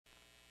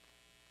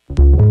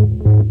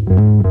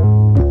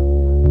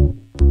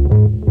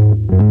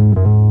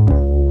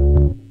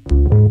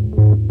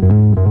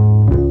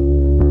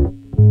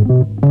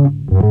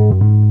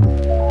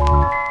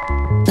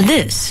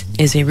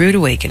is a rude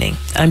awakening.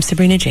 I'm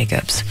Sabrina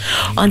Jacobs.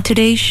 On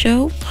today's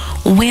show,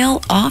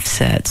 whale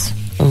offsets.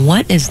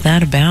 What is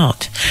that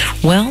about?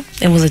 Well,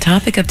 it was a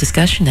topic of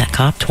discussion at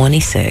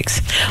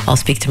COP26. I'll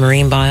speak to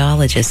marine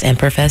biologist and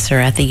professor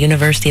at the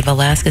University of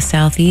Alaska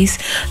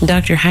Southeast,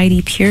 Dr.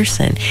 Heidi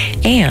Pearson,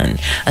 and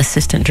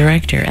assistant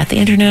director at the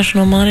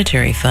International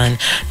Monetary Fund,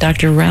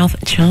 Dr. Ralph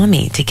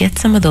Chami, to get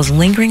some of those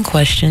lingering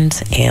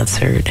questions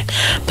answered.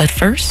 But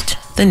first,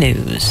 the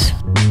news.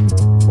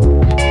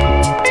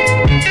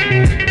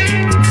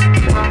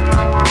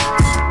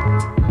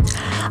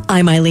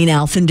 I'm Eileen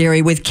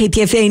Alfandary with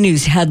KPFA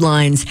News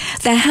headlines.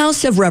 The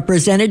House of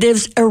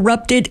Representatives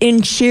erupted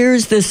in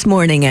cheers this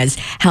morning as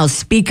House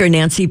Speaker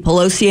Nancy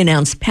Pelosi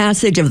announced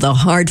passage of the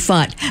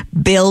hard-fought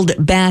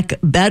Build Back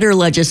Better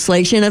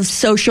legislation of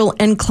social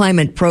and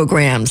climate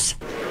programs.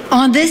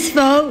 On this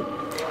vote,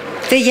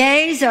 the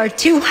yeas are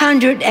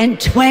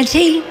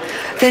 220,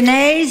 the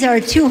nays are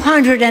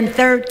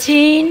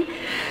 213.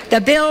 The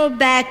Build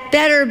Back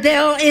Better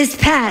bill is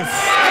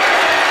passed.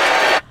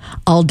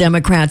 All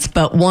Democrats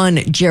but one,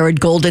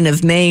 Jared Golden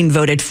of Maine,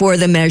 voted for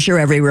the measure.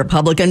 Every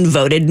Republican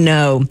voted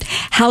no.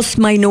 House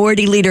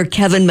Minority Leader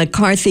Kevin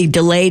McCarthy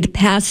delayed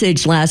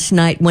passage last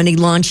night when he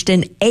launched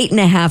an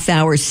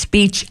 8.5-hour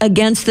speech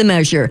against the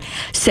measure,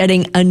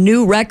 setting a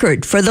new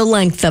record for the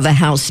length of a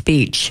House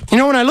speech. You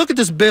know, when I look at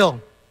this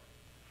bill,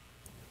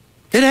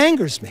 it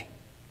angers me.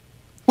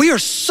 We are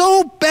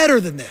so better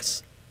than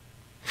this.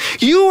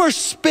 You are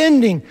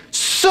spending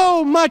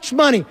so much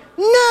money,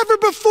 never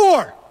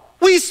before.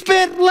 We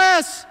spent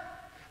less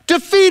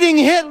defeating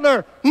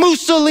Hitler,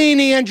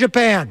 Mussolini, and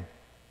Japan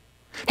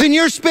than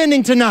you're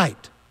spending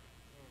tonight.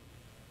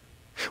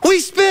 We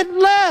spent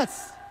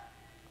less,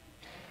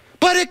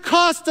 but it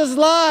cost us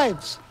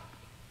lives.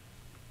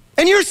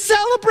 And you're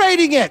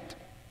celebrating it.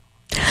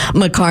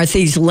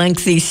 McCarthy's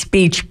lengthy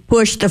speech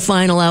pushed the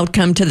final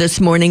outcome to this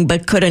morning,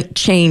 but couldn't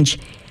change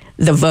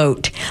the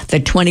vote. The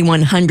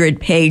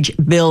 2,100-page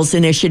bill's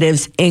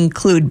initiatives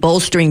include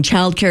bolstering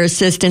child care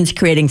assistance,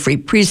 creating free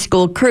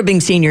preschool,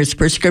 curbing seniors'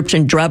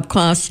 prescription drug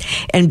costs,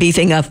 and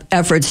beefing up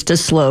efforts to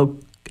slow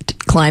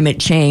climate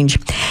change.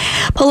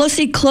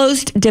 Pelosi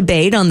closed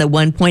debate on the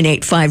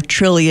 $1.85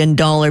 trillion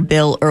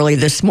bill early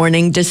this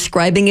morning,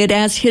 describing it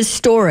as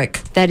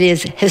historic. That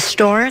is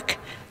historic,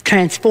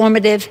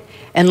 transformative,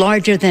 and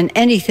larger than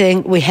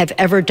anything we have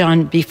ever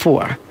done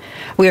before.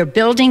 We are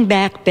building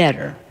back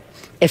better.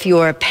 If you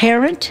are a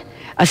parent,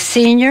 a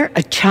senior,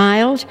 a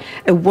child,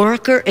 a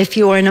worker, if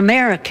you are an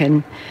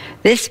American,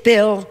 this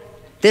bill's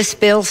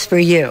for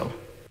you.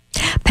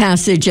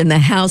 Passage in the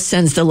House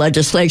sends the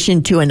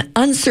legislation to an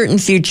uncertain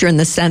future in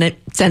the Senate.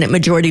 Senate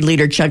Majority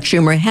Leader Chuck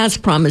Schumer has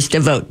promised to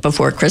vote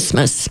before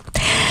Christmas.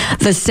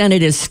 The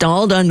Senate is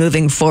stalled on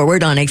moving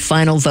forward on a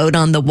final vote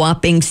on the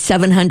whopping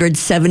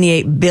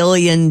 $778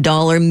 billion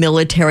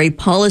military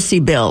policy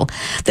bill.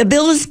 The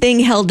bill is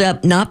being held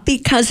up not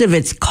because of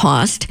its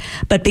cost,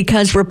 but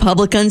because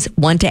Republicans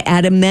want to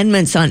add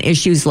amendments on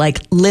issues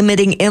like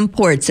limiting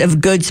imports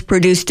of goods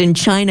produced in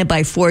China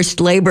by forced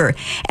labor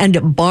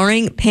and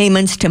barring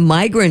payments to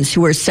migrants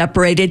who are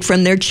separated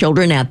from their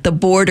children at the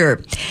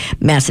border.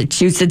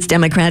 Massachusetts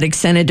Democratic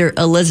Senator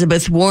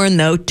Elizabeth Warren,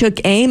 though, took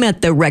aim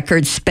at the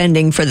record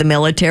spending for the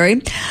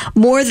military,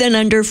 more than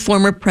under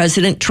former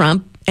President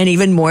Trump, and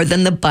even more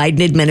than the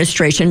Biden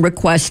administration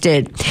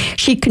requested.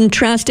 She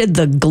contrasted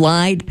the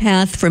glide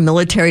path for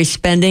military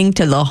spending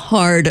to the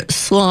hard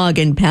slog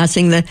in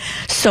passing the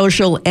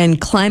social and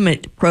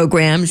climate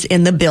programs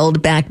in the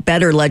Build Back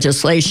Better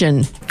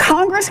legislation.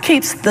 Congress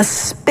keeps the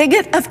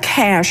spigot of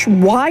cash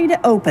wide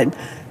open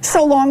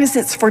so long as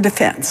it's for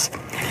defense.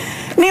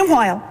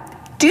 Meanwhile,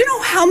 do you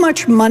know how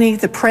much money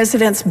the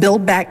president's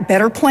Build Back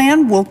Better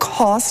plan will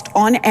cost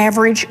on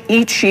average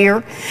each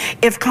year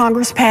if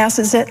Congress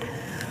passes it?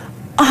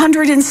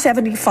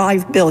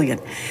 $175 billion.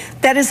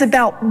 That is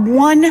about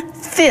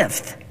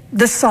 1/5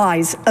 the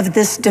size of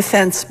this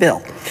defense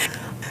bill.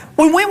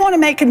 When we want to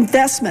make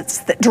investments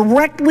that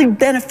directly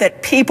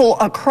benefit people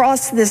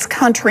across this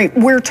country,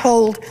 we're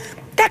told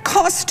that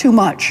costs too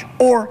much,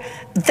 or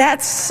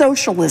that's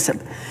socialism.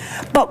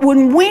 But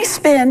when we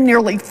spend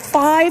nearly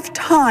 5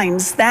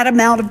 times that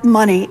amount of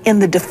money in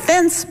the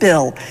defense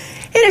bill,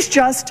 it is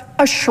just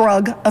a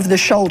shrug of the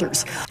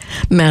shoulders.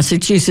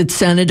 Massachusetts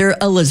Senator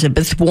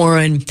Elizabeth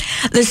Warren.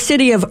 The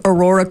city of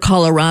Aurora,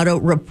 Colorado,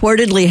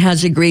 reportedly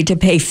has agreed to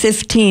pay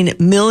 $15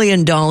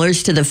 million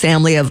to the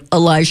family of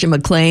Elijah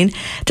McClain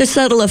to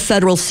settle a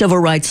federal civil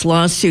rights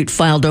lawsuit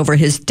filed over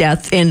his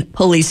death in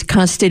police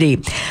custody.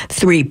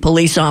 3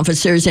 police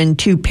officers and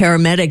 2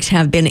 paramedics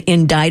have been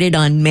indicted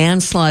on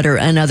manslaughter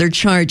and other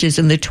charges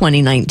in the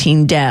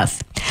 2019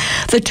 death.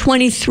 The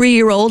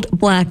 23-year-old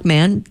black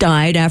man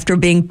died after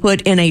being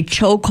put in a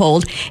chokehold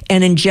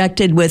and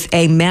injected with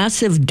a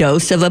massive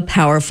dose of a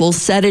powerful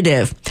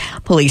sedative.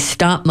 Police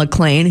stopped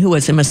McClain, who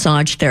was a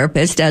massage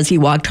therapist, as he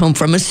walked home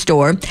from a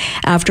store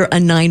after a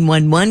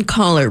 911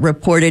 caller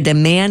reported a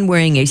man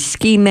wearing a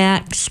ski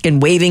mask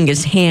and waving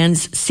his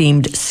hands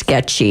seemed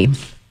sketchy.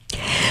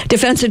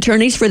 Defense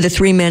attorneys for the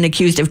three men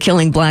accused of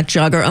killing black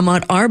jogger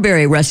Ahmaud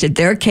Arbery rested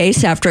their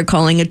case after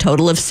calling a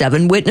total of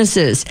 7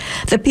 witnesses.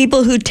 The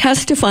people who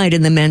testified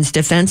in the men's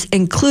defense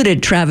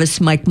included Travis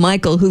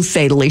McMichael, who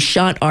fatally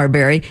shot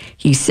Arbery,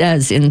 he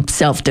says in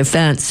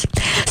self-defense.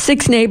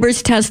 6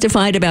 neighbors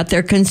testified about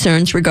their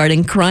concerns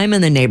regarding crime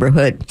in the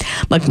neighborhood.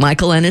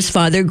 McMichael and his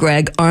father,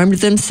 Greg, armed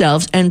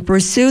themselves and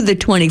pursued the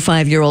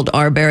 25-year-old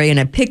Arbery in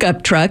a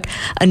pickup truck.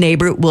 A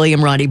neighbor,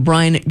 William Roddy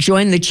Bryan,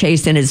 joined the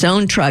chase in his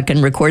own truck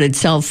and recorded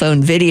cell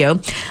phone video.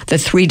 The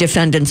 3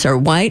 defendants are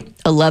white.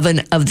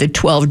 11 of the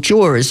 12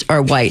 jurors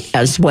are white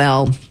as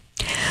well.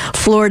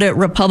 Florida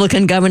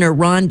Republican Governor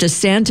Ron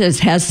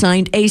DeSantis has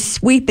signed a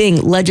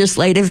sweeping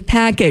legislative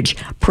package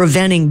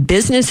preventing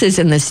businesses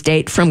in the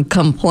state from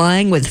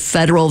complying with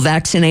federal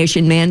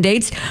vaccination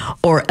mandates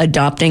or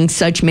adopting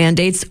such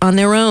mandates on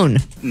their own.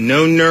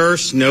 No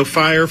nurse, no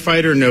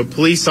firefighter, no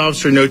police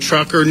officer, no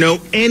trucker, no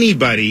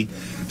anybody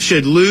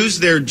should lose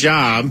their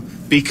job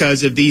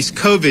because of these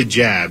COVID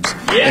jabs.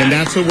 Yeah. And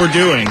that's what we're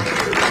doing.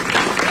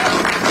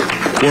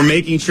 We're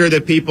making sure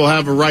that people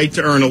have a right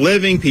to earn a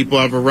living, people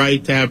have a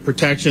right to have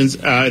protections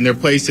in their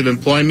place of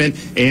employment,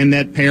 and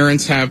that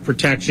parents have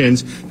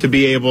protections to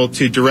be able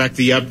to direct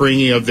the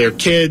upbringing of their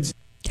kids.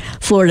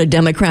 Florida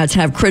Democrats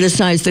have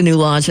criticized the new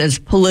laws as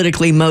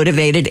politically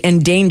motivated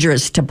and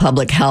dangerous to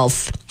public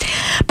health.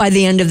 By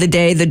the end of the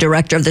day, the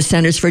director of the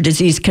Centers for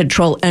Disease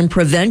Control and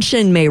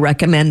Prevention may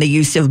recommend the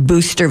use of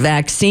booster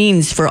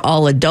vaccines for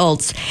all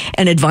adults.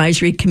 An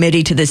advisory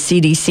committee to the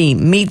CDC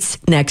meets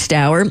next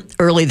hour.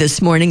 Early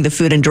this morning, the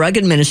Food and Drug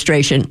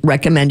Administration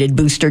recommended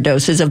booster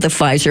doses of the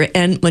Pfizer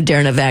and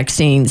Moderna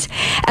vaccines.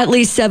 At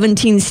least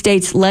 17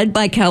 states, led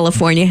by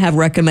California, have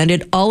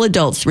recommended all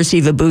adults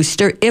receive a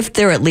booster if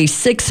they're at least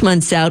 6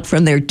 months out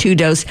from their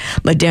 2-dose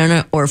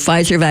Moderna or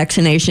Pfizer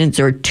vaccinations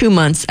or 2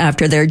 months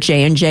after their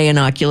J&J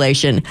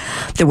inoculation.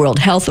 The World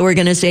Health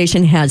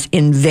Organization has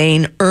in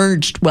vain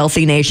urged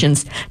wealthy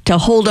nations to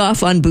hold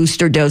off on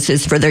booster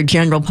doses for their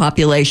general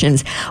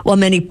populations, while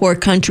many poor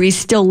countries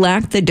still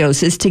lack the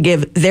doses to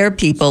give their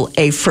people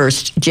a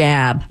first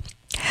jab.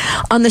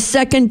 On the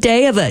second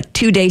day of a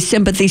 2-day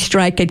sympathy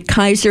strike at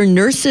Kaiser,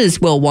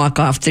 nurses will walk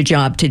off the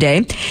job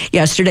today.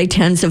 Yesterday,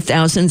 tens of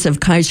thousands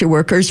of Kaiser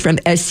workers from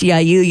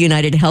SCIU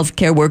United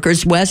Healthcare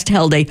Workers West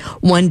held a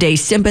 1-day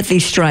sympathy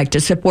strike to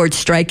support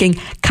striking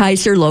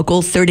Kaiser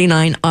Local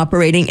 39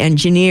 operating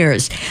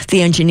engineers.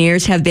 The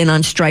engineers have been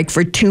on strike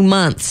for 2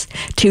 months.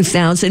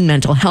 2,000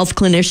 mental health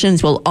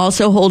clinicians will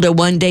also hold a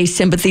 1-day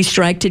sympathy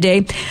strike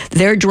today.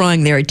 They're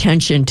drawing their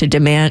attention to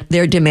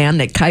their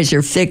demand that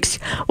Kaiser fix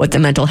what the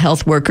mental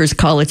health workers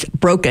call its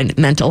broken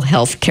mental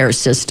health care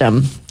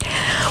system.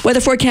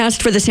 Weather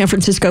forecast for the San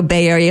Francisco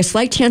Bay Area.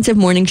 Slight chance of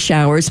morning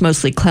showers,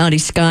 mostly cloudy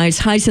skies,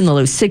 highs in the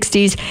low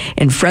 60s.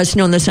 In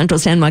Fresno and the central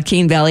San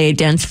Joaquin Valley, a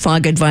dense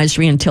fog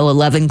advisory until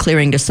 11,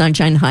 clearing to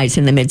sunshine, highs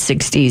in the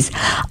mid-60s.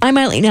 I'm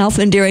Eileen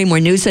Alfandari.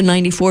 More news at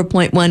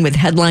 94.1 with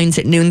headlines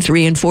at noon,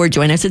 3 and 4.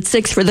 Join us at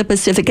 6 for the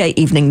Pacifica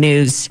Evening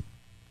News.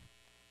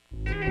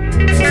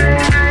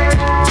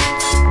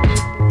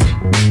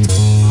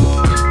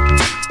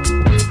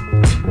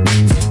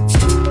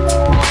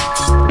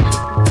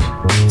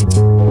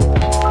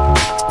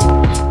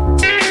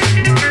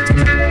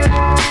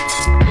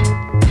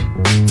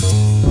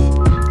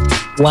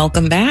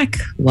 Welcome back.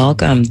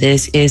 Welcome.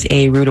 This is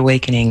A Rude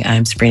Awakening.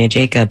 I'm Sabrina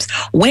Jacobs.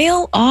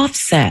 Whale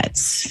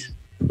offsets,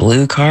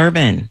 blue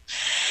carbon,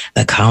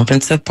 the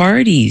Conference of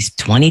Parties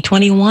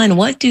 2021.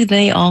 What do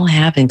they all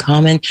have in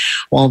common?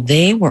 Well,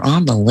 they were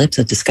on the lips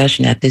of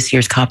discussion at this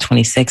year's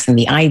COP26, and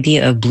the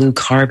idea of blue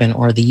carbon,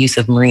 or the use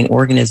of marine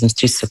organisms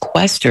to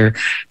sequester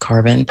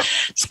carbon,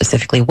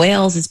 specifically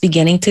whales, is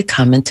beginning to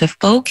come into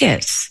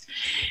focus.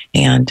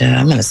 And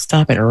I'm going to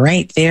stop it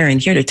right there.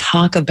 And here to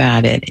talk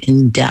about it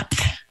in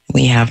depth,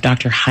 we have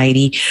Dr.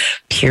 Heidi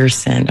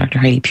Pearson. Dr.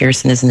 Heidi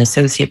Pearson is an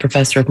associate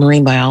professor of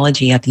marine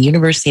biology at the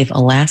University of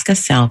Alaska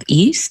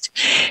Southeast.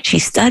 She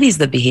studies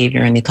the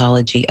behavior and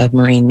ecology of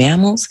marine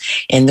mammals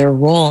and their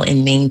role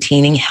in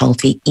maintaining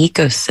healthy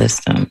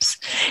ecosystems.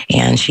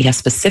 And she has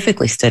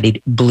specifically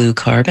studied blue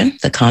carbon,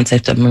 the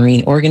concept of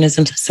marine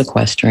organisms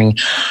sequestering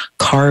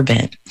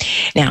carbon.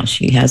 Now,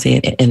 she has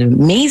an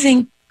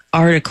amazing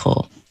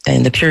article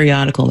in the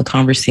periodical,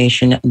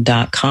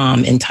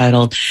 theconversation.com,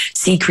 entitled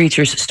Sea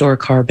Creatures Store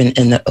Carbon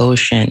in the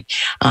Ocean.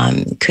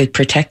 Could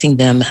protecting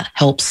them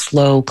help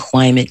slow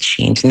climate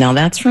change? Now,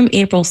 that's from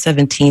April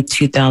 17th,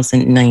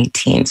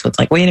 2019. So it's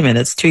like, wait a minute,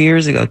 that's 2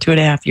 years ago,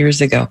 2.5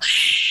 years ago.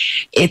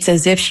 It's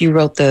as if she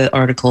wrote the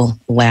article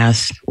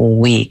last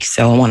week.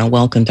 So I want to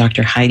welcome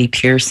Dr. Heidi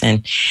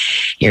Pearson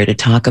here to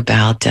talk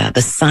about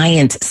the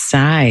science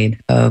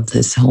side of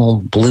this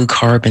whole blue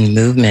carbon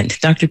movement.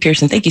 Dr.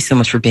 Pearson, thank you so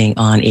much for being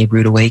on A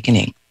Rude Awakening.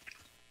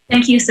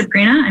 Thank you,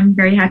 Sabrina. I'm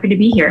very happy to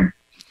be here.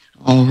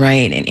 All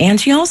right.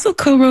 And she also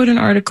co-wrote an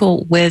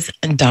article with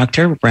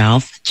Dr.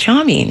 Ralph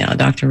Chami. Now,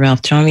 Dr.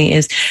 Ralph Chami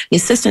is the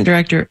assistant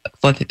director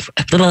for the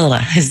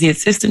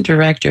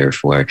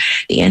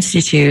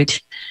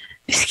Institute.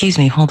 Excuse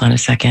me, hold on a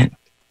second.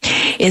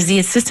 is the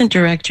Assistant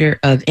Director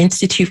of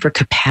Institute for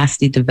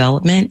Capacity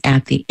Development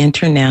at the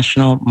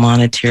International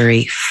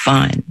Monetary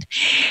Fund.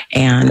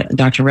 And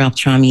Dr. Ralph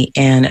Chami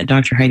and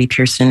Dr. Heidi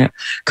Pearson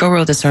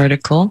co-wrote this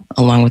article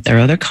along with their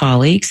other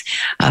colleagues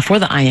for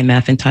the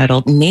IMF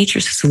entitled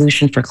Nature's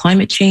Solution for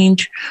Climate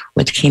Change,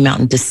 which came out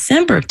in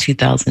December of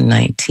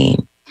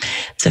 2019.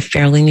 It's a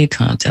fairly new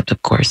concept,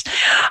 of course.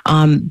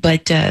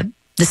 But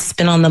this has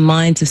been on the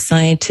minds of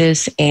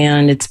scientists,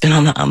 and it's been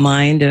on the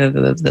mind of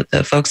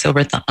the folks over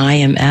at the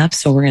IMF.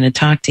 So we're going to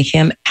talk to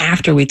him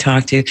after we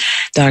talk to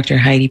Dr.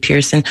 Heidi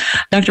Pearson.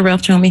 Dr.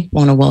 Ralph Chami,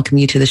 want to welcome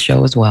you to the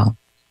show as well.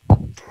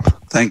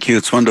 Thank you.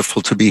 It's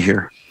wonderful to be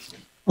here.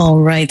 All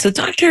right. So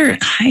Dr.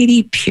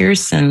 Heidi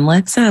Pearson,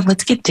 let's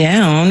get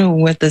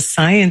down with the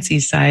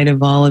sciencey side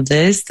of all of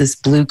this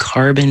blue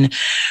carbon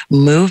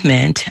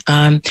movement.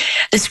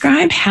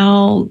 Describe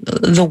how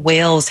the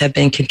whales have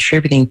been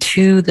contributing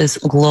to this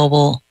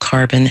global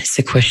carbon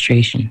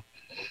sequestration.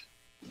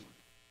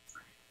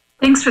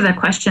 Thanks for that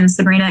question,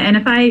 Sabrina. And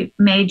if I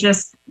may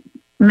just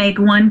make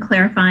one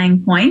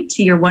clarifying point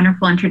to your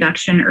wonderful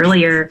introduction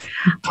earlier.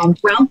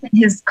 Ralph and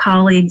his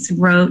colleagues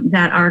wrote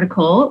that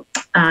article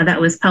that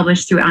was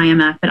published through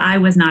IMF, but I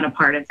was not a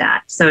part of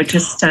that. So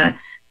just to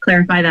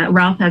clarify that,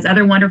 Ralph has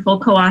other wonderful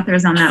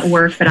co-authors on that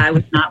work, but I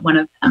was not one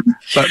of them.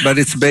 But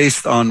it's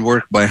based on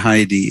work by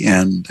Heidi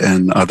and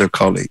other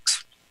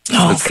colleagues.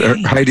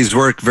 Okay. Heidi's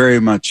work very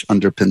much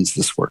underpins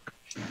this work.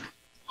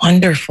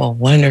 Wonderful,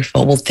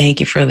 wonderful. Well, thank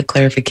you for the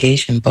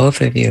clarification,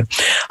 both of you.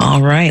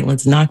 All right,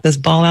 let's knock this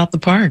ball out the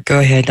park. Go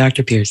ahead,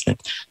 Dr. Pearson.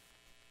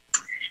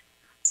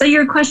 So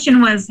your question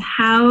was,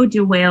 how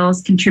do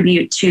whales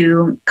contribute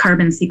to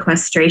carbon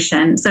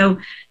sequestration? So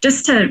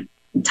just to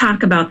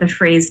talk about the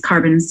phrase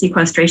carbon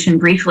sequestration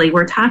briefly,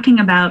 we're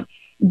talking about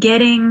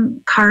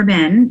getting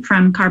carbon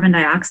from carbon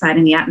dioxide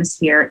in the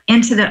atmosphere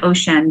into the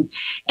ocean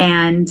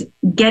and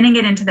getting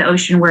it into the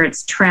ocean where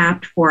it's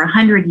trapped for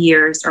 100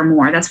 years or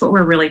more. That's what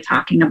we're really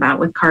talking about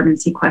with carbon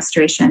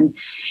sequestration.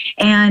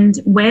 And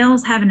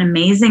whales have an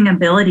amazing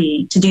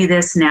ability to do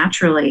this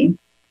naturally.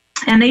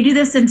 And they do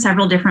this in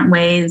several different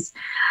ways.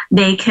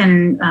 They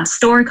can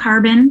store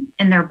carbon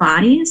in their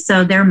bodies.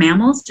 So they're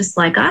mammals just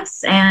like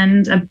us.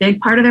 And a big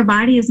part of their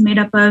body is made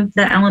up of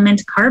the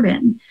element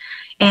carbon.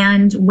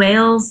 And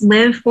whales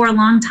live for a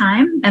long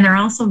time, and they're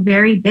also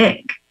very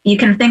big. You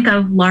can think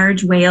of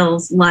large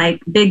whales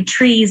like big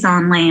trees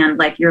on land,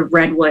 like your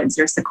redwoods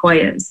or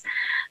sequoias.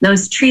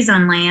 Those trees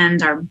on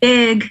land are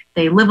big,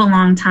 they live a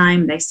long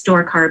time, they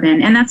store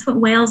carbon, and that's what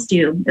whales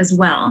do as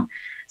well.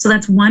 So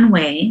that's one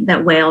way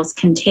that whales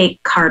can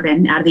take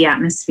carbon out of the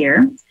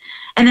atmosphere.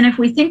 And then if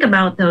we think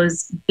about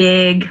those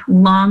big,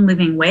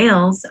 long-living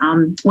whales,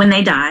 when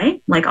they die,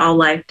 like all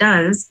life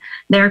does,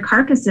 their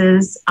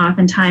carcasses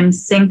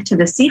oftentimes sink to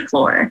the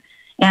seafloor.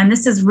 And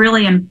this is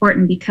really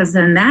important because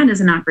then that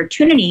is an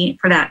opportunity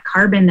for that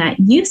carbon that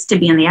used to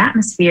be in the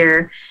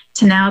atmosphere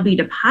to now be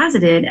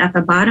deposited at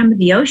the bottom of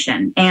the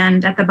ocean.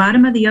 And at the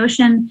bottom of the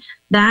ocean,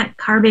 that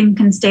carbon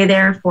can stay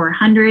there for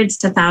hundreds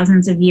to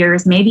thousands of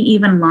years, maybe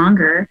even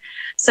longer.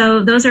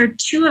 So those are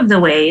two of the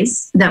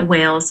ways that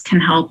whales can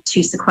help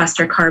to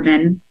sequester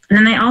carbon. And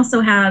then they also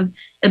have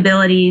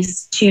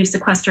abilities to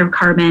sequester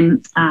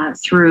carbon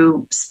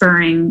through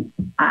spurring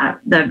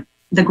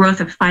the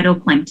growth of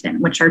phytoplankton,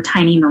 which are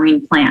tiny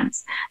marine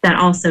plants that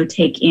also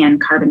take in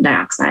carbon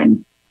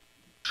dioxide.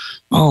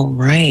 All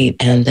right.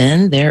 And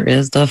then there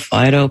is the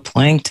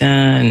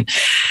phytoplankton.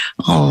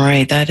 All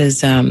right. That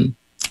is,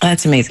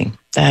 that's amazing.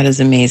 That is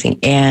amazing.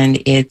 And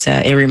it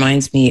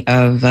reminds me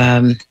of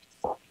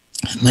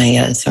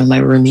some of my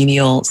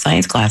remedial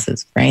science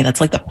classes, right? That's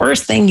like the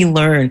first thing you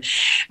learn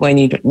when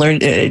you learn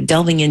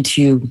delving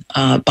into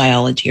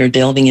biology or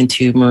delving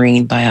into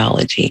marine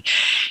biology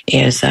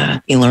is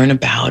you learn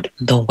about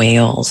the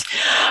whales.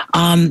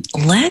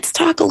 Let's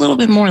talk a little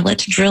bit more.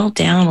 Let's drill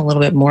down a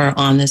little bit more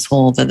on this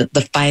whole, the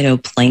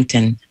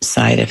phytoplankton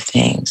side of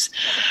things.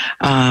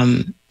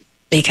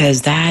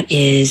 Because that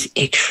is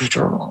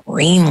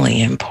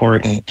extremely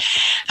important.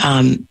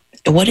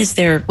 What is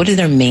their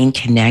main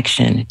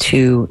connection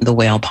to the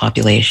whale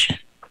population?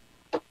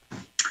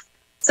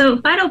 So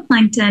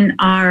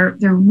phytoplankton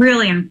they're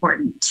really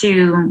important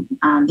to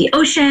the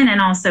ocean and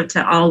also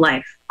to all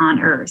life on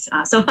Earth.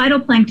 So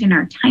phytoplankton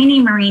are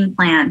tiny marine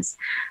plants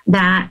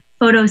that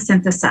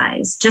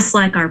photosynthesize, just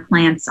like our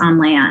plants on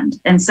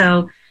land. And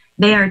so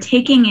they are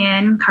taking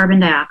in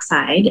carbon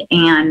dioxide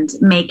and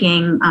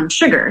making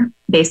sugar,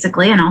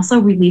 basically, and also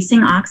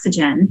releasing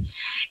oxygen.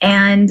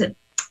 And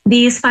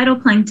these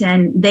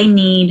phytoplankton, they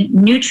need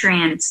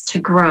nutrients to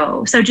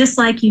grow. So just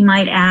like you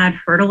might add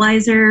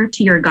fertilizer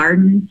to your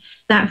garden,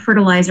 that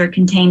fertilizer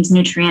contains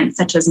nutrients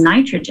such as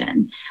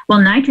nitrogen.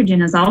 Well,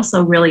 nitrogen is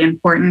also really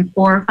important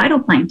for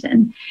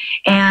phytoplankton.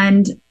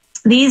 And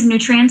these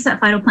nutrients that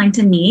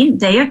phytoplankton need,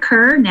 they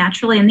occur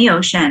naturally in the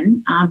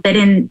ocean, but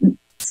in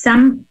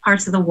some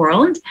parts of the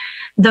world,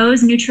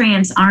 those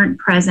nutrients aren't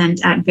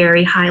present at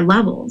very high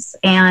levels.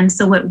 And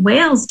so what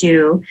whales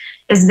do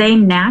is they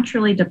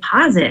naturally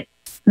deposit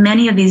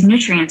many of these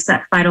nutrients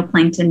that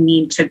phytoplankton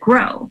need to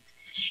grow.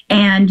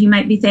 And you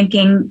might be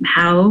thinking,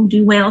 how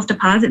do whales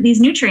deposit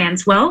these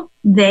nutrients? Well,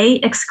 they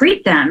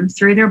excrete them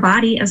through their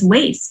body as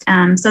waste.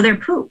 So their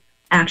poop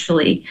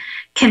actually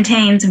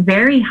contains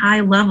very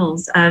high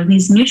levels of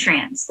these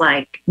nutrients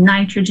like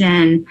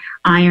nitrogen,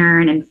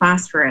 iron, and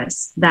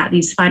phosphorus that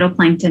these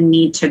phytoplankton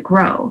need to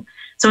grow.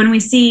 So when we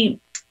see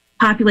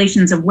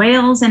populations of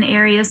whales in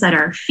areas that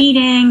are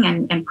feeding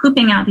and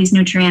pooping out these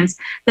nutrients,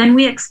 then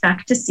we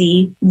expect to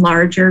see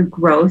larger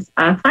growth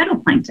of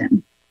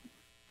phytoplankton.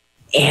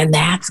 And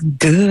that's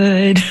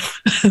good.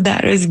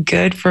 That is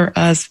good for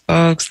us,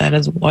 folks. That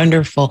is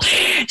wonderful.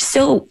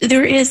 So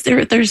there's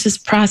this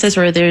process,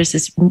 or there is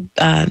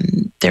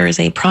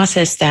a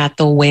process that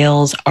the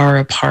whales are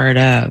a part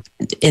of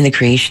in the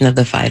creation of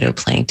the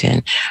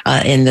phytoplankton,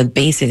 in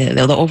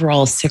the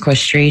overall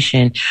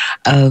sequestration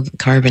of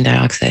carbon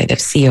dioxide, of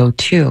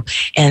CO2.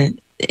 And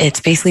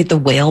it's basically the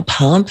whale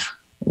pump,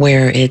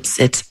 where it's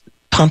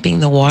pumping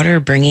the water,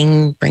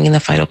 bringing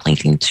the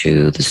phytoplankton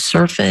to the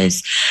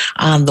surface,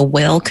 the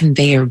whale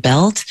conveyor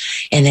belt,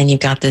 and then you've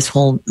got this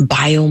whole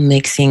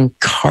biomixing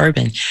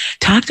carbon.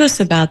 Talk to us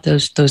about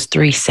those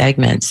three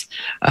segments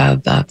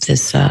of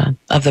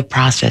the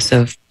process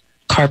of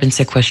carbon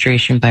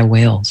sequestration by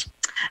whales.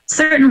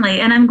 Certainly,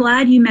 and I'm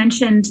glad you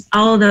mentioned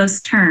all of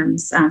those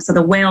terms. So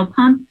the whale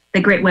pump, the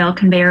great whale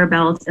conveyor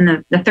belt, and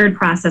the third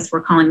process we're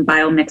calling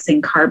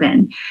biomixing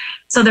carbon.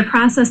 So the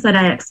process that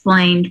I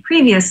explained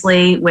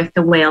previously with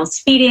the whales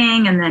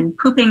feeding and then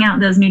pooping out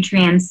those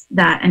nutrients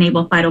that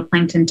enable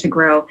phytoplankton to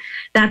grow,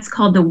 that's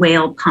called the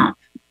whale pump.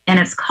 And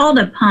it's called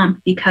a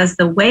pump because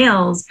the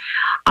whales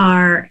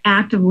are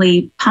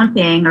actively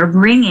pumping or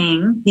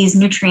bringing these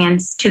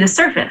nutrients to the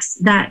surface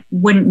that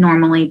wouldn't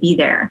normally be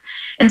there.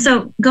 And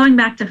so going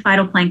back to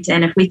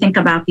phytoplankton, if we think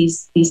about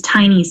these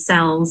tiny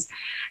cells,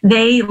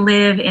 they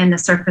live in the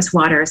surface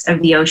waters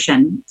of the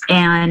ocean.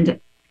 And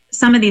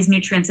some of these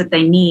nutrients that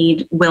they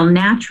need will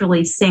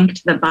naturally sink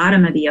to the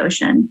bottom of the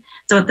ocean.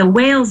 So what the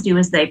whales do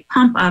is they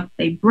pump up,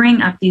 they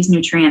bring up these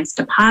nutrients,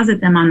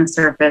 deposit them on the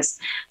surface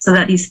so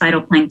that these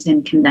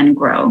phytoplankton can then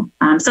grow.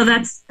 So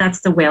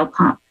that's the whale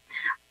pump.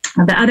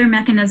 The other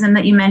mechanism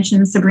that you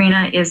mentioned,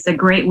 Sabrina, is the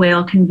great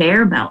whale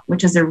conveyor belt,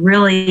 which is a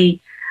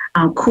really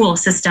cool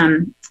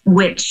system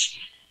which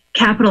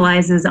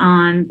capitalizes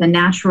on the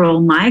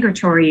natural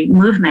migratory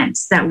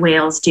movements that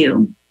whales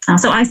do.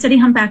 So I study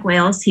humpback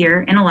whales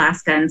here in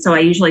Alaska, and so I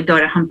usually go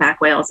to humpback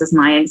whales as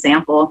my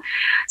example.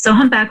 So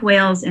humpback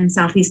whales in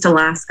Southeast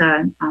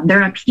Alaska,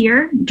 they're up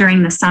here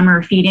during the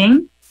summer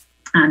feeding.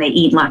 They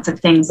eat lots of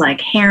things like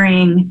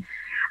herring,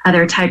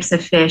 other types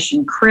of fish,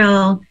 and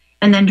krill.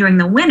 And then during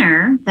the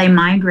winter, they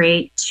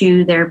migrate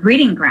to their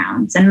breeding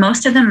grounds, and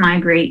most of them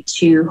migrate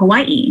to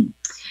Hawaii.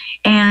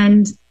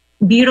 And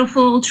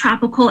beautiful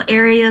tropical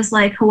areas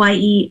like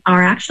Hawaii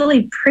are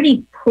actually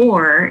pretty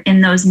poor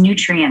in those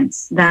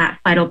nutrients that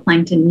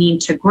phytoplankton need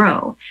to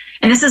grow.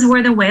 And this is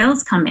where the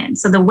whales come in.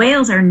 So the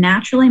whales are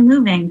naturally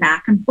moving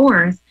back and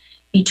forth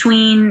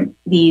between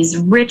these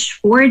rich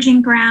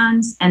foraging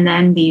grounds and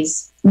then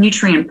these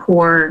nutrient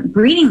poor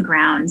breeding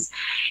grounds.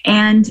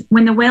 And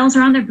when the whales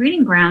are on their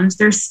breeding grounds,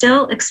 they're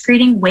still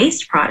excreting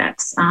waste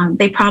products.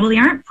 They probably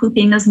aren't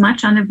pooping as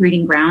much on the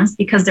breeding grounds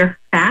because they're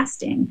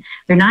fasting.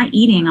 They're not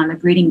eating on the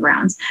breeding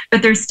grounds,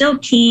 but they're still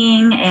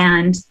peeing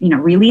and,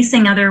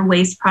 releasing other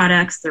waste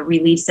products. They're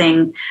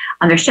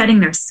shedding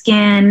their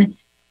skin.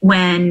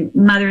 When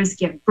mothers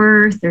give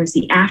birth, there's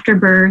the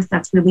afterbirth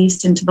that's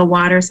released into the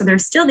water. So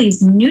there's still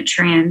these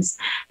nutrients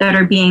that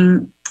are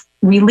being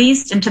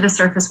released into the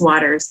surface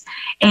waters.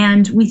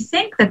 And we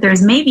think that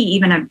there's maybe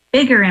even a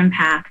bigger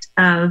impact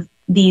of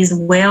these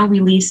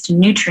whale-released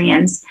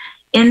nutrients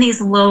in these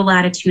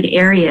low-latitude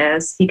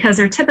areas because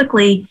they're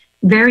typically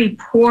very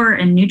poor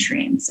in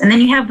nutrients. And then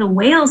you have the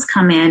whales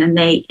come in and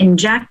they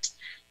inject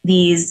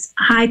these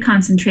high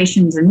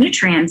concentrations of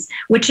nutrients,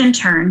 which in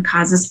turn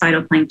causes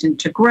phytoplankton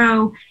to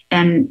grow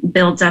and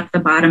builds up the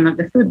bottom of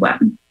the food web.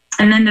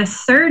 And then the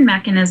third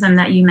mechanism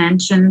that you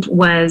mentioned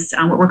was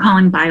what we're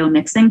calling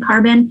biomixing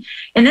carbon.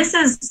 And this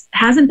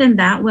hasn't been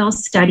that well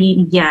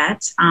studied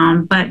yet,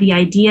 but the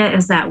idea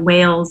is that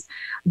whales,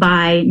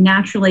 by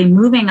naturally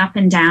moving up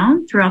and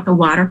down throughout the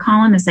water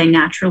column as they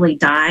naturally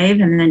dive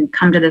and then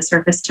come to the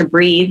surface to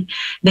breathe,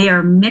 they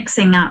are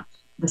mixing up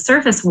the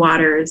surface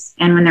waters.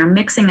 And when they're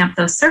mixing up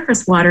those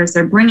surface waters,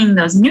 they're bringing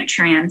those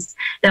nutrients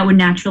that would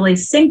naturally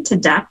sink to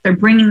depth. They're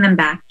bringing them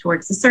back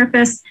towards the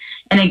surface.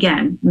 And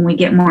again, when we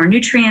get more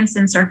nutrients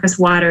in surface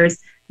waters,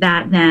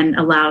 that then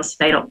allows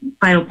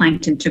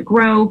phytoplankton to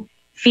grow,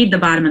 feed the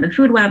bottom of the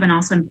food web, and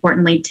also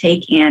importantly,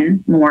 take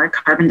in more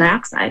carbon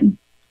dioxide.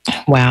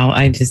 Wow,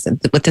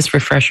 with this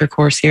refresher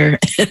course here,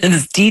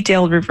 this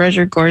detailed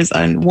refresher course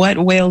on what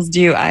whales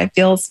do, I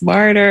feel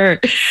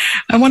smarter.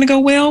 I want to go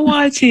whale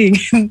watching.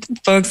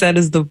 Folks, that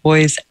is the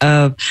voice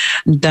of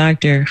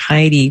Dr.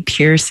 Heidi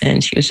Pearson.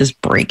 She was just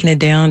breaking it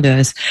down to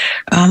us,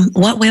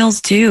 what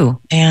whales do.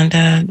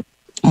 And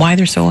why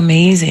they're so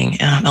amazing,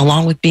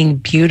 along with being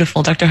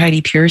beautiful. Dr.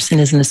 Heidi Pearson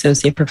is an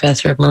associate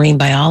professor of marine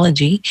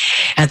biology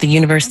at the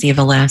University of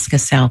Alaska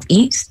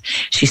Southeast.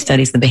 She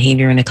studies the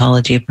behavior and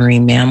ecology of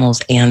marine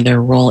mammals and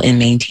their role in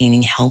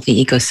maintaining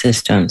healthy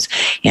ecosystems.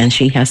 And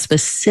she has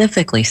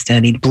specifically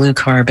studied blue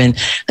carbon,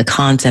 the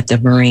concept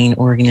of marine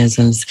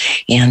organisms,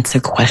 and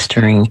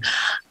sequestering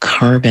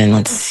carbon.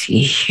 Let's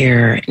see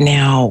here.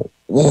 Now,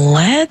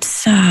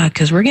 let's,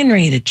 because we're getting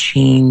ready to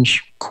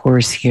change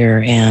course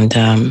here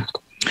and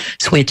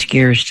switch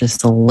gears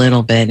just a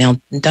little bit. Now,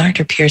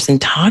 Dr. Pearson,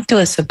 talk to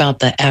us about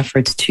the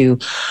efforts to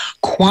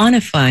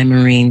quantify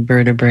marine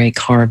vertebrate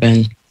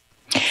carbon.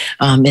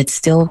 It's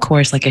still, of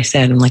course, like I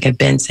said, and like I've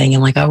been saying,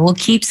 and like I will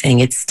keep saying,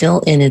 it's still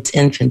in its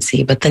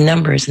infancy, but the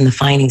numbers and the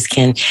findings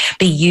can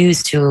be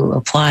used to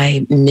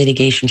apply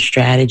mitigation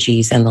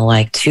strategies and the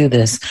like to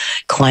this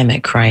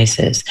climate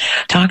crisis.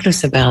 Talk to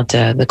us about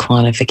the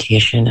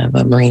quantification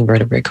of marine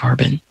vertebrate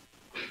carbon.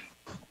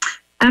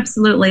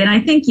 Absolutely. And I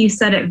think you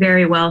said it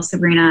very well,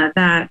 Sabrina,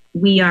 that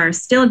we are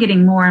still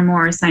getting more and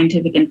more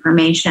scientific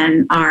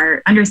information.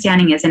 Our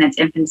understanding is in its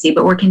infancy,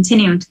 but we're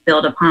continuing to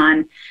build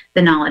upon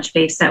the knowledge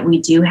base that we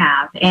do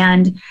have.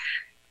 And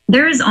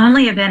there has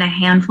only been a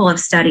handful of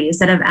studies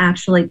that have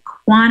actually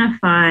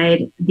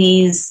quantified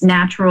these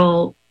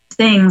natural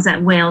things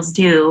that whales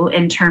do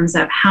in terms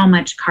of how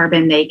much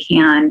carbon they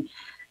can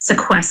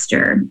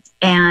sequester.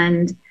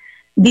 And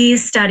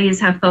these studies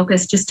have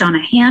focused just on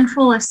a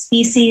handful of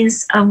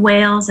species of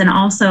whales and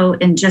also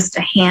in just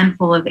a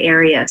handful of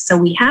areas. So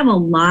we have a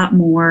lot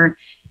more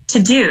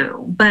to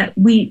do, but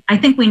I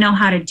think we know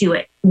how to do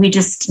it. We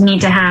just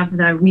need to have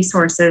the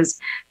resources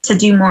to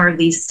do more of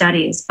these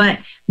studies. But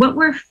what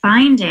we're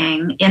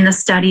finding in the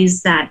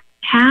studies that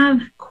have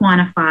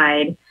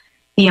quantified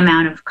the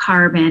amount of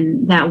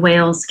carbon that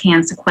whales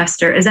can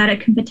sequester is that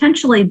it can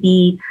potentially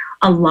be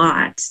a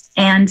lot.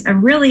 And a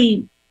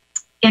really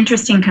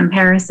interesting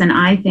comparison,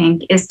 I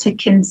think, is to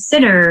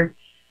consider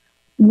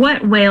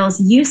what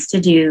whales used to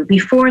do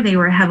before they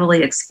were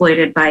heavily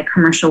exploited by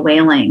commercial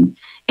whaling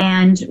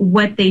and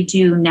what they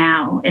do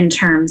now in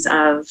terms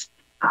of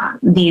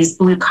these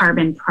blue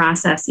carbon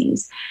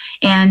processes.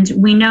 And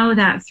we know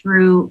that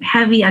through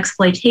heavy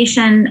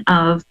exploitation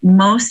of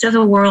most of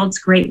the world's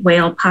great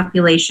whale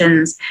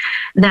populations,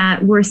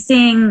 that we're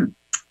seeing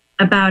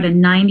about a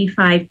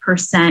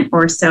 95%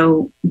 or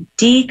so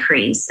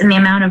decrease in the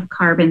amount of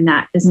carbon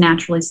that is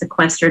naturally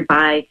sequestered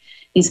by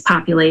these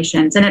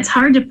populations. And it's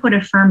hard to put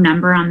a firm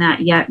number on that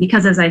yet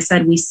because, as I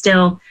said, we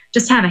still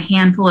just have a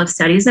handful of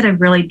studies that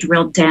have really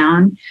drilled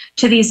down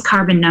to these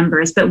carbon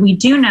numbers. But we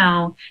do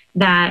know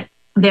that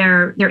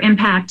their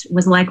impact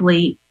was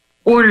likely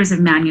orders of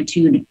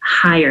magnitude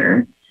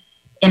higher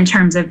in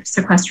terms of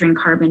sequestering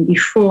carbon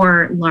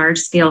before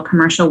large-scale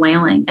commercial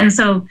whaling. And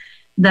so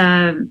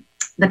the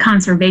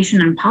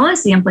conservation and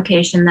policy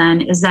implication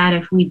then is that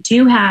if we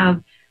do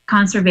have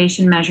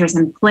conservation measures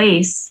in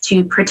place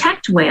to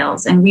protect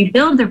whales and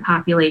rebuild their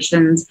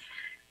populations,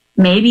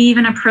 maybe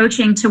even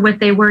approaching to what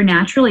they were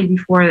naturally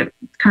before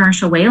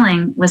commercial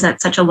whaling was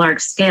at such a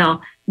large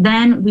scale,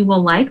 then we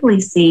will likely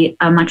see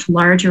a much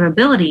larger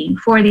ability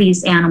for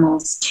these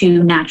animals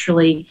to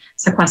naturally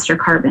sequester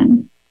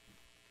carbon.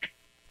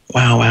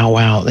 Wow, wow,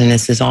 wow. And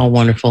this is all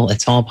wonderful.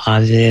 It's all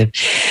positive.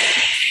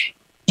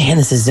 And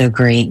this is a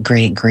great,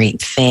 great,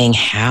 great thing.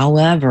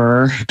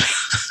 However,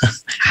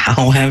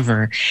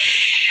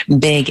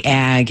 Big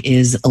Ag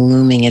is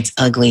looming its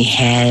ugly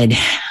head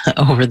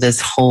over this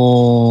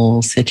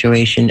whole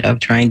situation of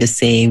trying to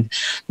save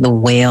the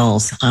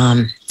whales.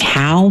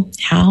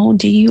 How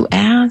do you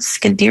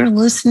ask, dear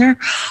listener?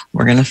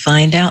 We're going to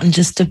find out in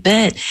just a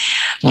bit.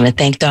 I want to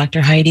thank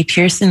Dr. Heidi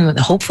Pearson.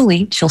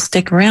 Hopefully she'll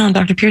stick around.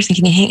 Dr. Pearson,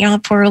 can you hang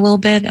out for a little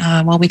bit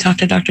while we talk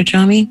to Dr.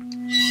 Chami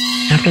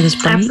after this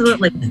break?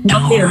 Absolutely.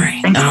 All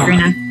right. Thanks,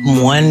 Sabrina.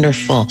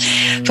 Wonderful.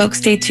 Folks,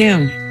 stay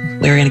tuned.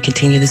 We're going to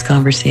continue this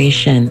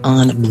conversation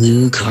on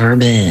blue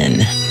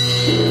carbon.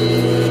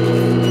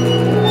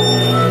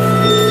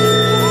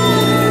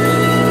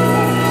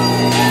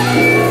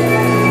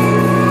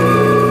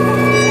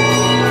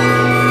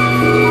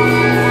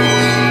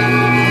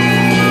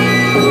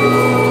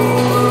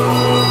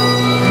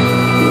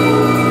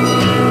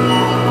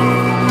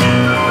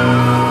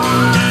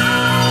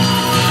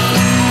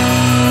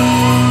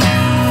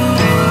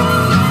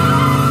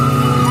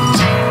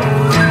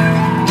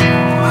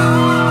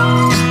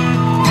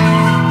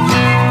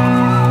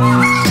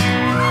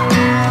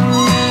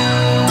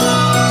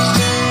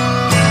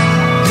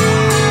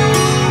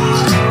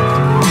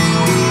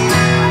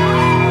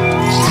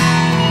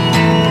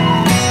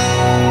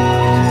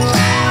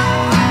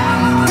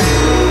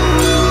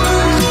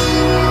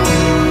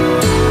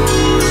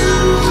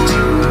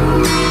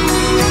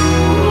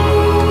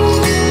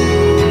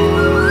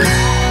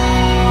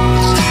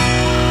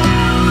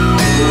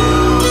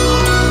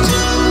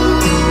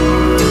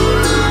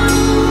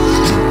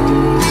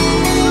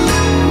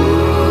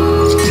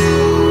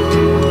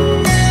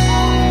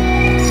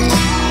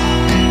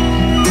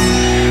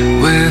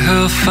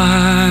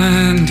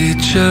 Find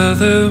each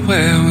other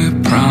where we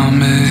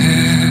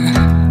promised.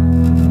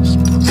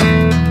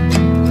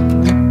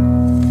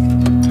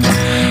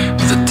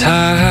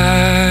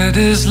 tide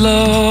is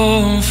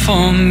low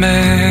for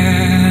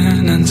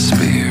men and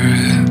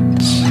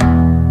spirits.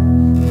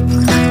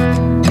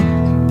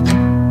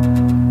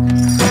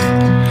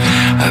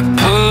 I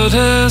put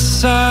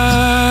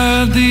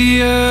aside the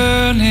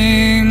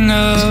yearning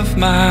of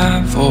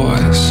my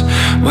voice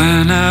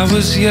when I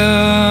was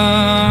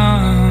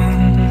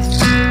young.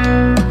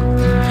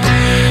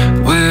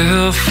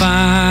 We'll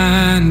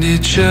find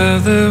each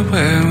other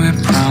where we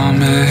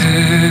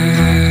promised.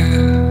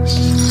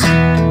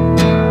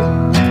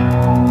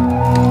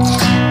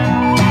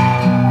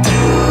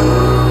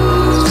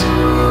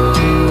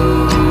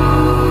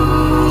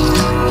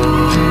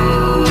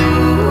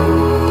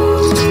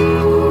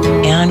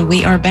 And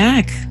we are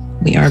back.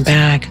 We are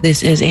back.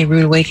 This is A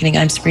Rude Awakening.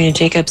 I'm Sabrina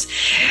Jacobs.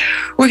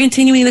 We're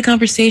continuing the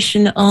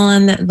conversation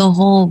on the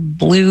whole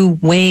blue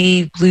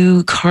wave,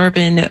 blue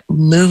carbon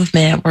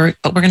movement. But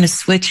we're going to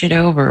switch it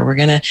over. We're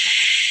going to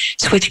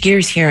switch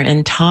gears here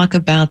and talk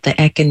about the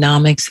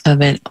economics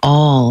of it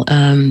all.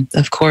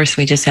 Of course,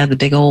 we just had the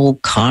big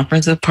old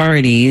conference of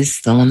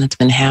parties, the one that's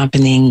been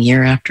happening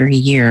year after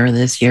year.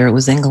 This year it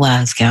was in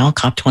Glasgow,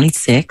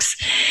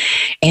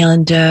 COP26.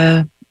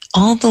 And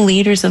all the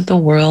leaders of the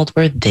world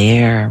were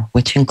there,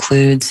 which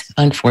includes,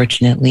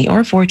 unfortunately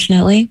or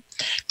fortunately,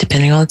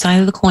 depending on the side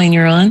of the coin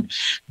you're on,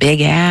 big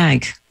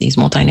ag, these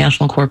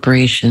multinational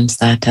corporations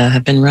that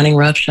have been running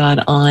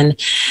roughshod on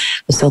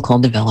the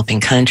so-called developing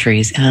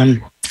countries.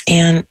 And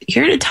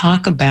here to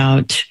talk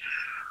about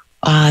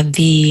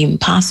the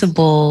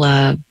possible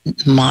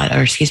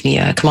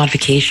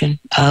commodification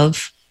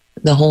of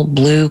the whole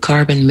blue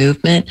carbon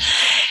movement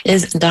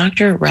is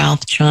Dr.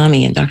 Ralph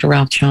Chami. And Dr.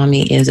 Ralph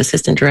Chami is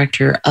Assistant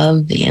Director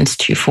of the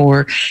Institute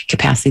for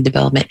Capacity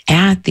Development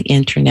at the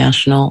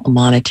International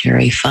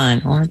Monetary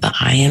Fund, or the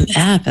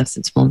IMF, as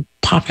it's more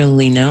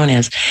popularly known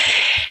as.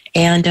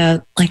 And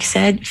like I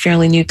said,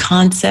 fairly new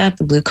concept,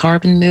 the blue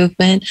carbon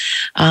movement.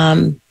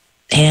 And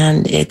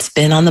it's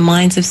been on the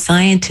minds of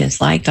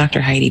scientists like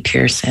Dr. Heidi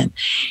Pearson,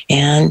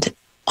 and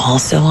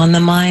also on the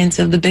minds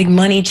of the big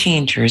money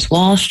changers,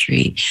 Wall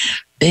Street,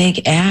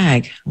 Big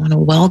Ag. I want to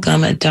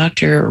welcome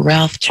Dr.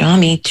 Ralph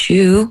Chami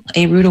to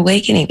A Rude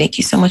Awakening. Thank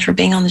you so much for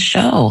being on the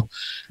show.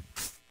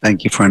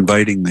 Thank you for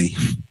inviting me.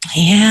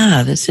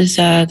 Yeah, this is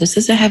a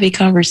heavy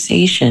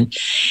conversation.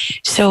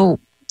 So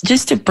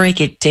just to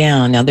break it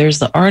down, now there's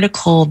the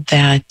article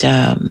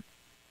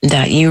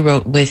that you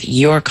wrote with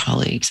your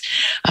colleagues,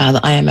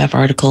 the IMF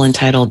article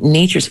entitled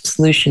Nature's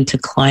Solution to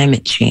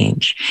Climate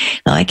Change.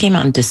 Now, that came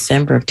out in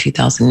December of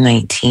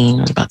 2019.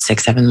 It was about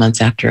 6-7 months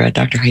after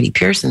Dr. Heidi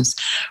Pearson's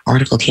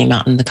article came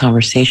out in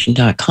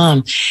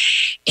theconversation.com.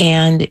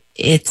 And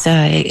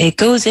it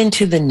goes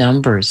into the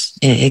numbers.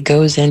 It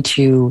goes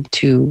into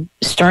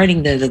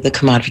starting the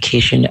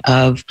commodification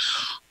of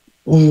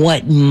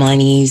what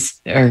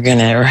monies are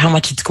or how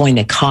much it's going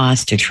to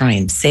cost to try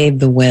and save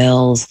the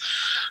whales,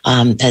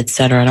 et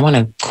cetera. And I want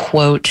to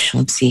quote,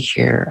 let's see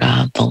here,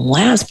 the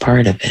last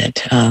part of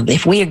it.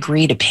 If we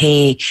agree to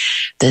pay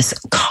this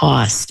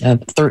cost of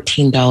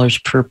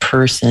 $13 per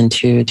person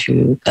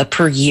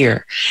per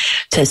year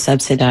to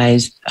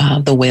subsidize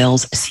the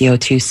whales'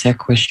 CO2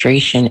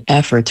 sequestration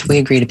efforts, we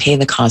agree to pay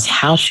the cost.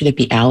 How should it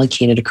be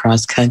allocated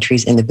across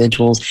countries,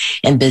 individuals,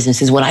 and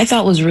businesses? What I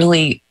thought was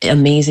really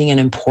amazing and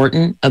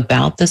important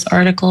about this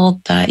article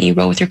that you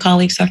wrote with your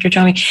colleagues, Dr.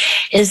 Chami,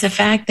 is the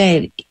fact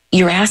that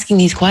you're asking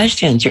these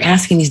questions. You're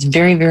asking these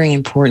very, very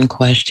important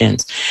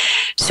questions.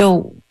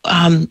 So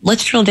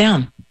let's drill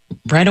down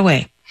right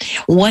away.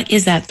 What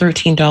is that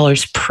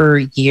 $13 per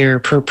year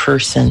per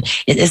person?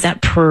 Is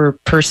that per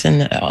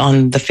person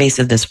on the face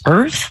of this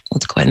earth?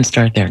 Let's go ahead and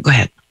start there. Go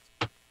ahead.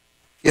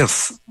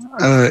 Yes,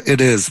 it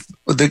is.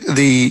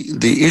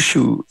 The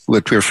issue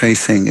that we're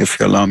facing, if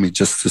you allow me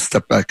just to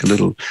step back a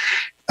little,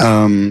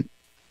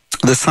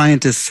 the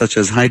scientists such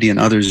as Heidi and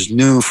others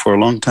knew for a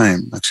long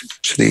time,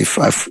 actually,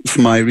 if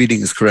my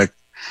reading is correct,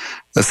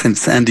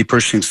 since Andy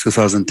Pershing's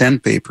 2010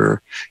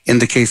 paper, in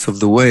the case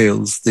of the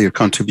whales, their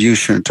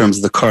contribution in terms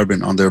of the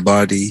carbon on their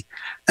body,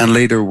 and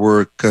later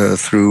work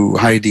through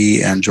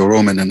Heidi and Joe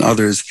Roman and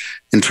others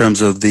in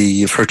terms of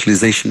the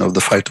fertilization of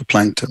the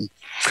phytoplankton.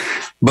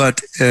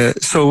 But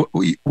so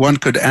one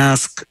could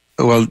ask,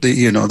 well,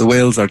 the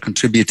whales are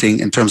contributing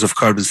in terms of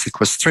carbon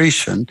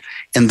sequestration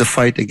in the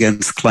fight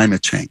against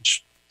climate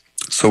change.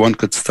 So one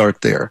could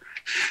start there.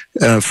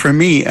 For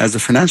me, as a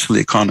financial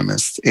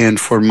economist, and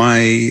for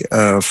my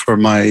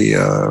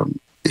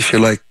if you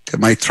like,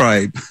 my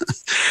tribe,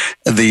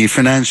 the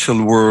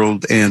financial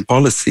world and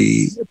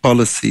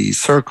policy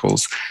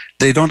circles,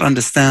 they don't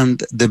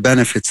understand the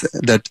benefits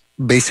that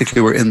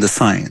basically were in the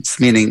science.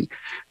 Meaning,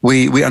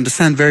 we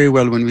understand very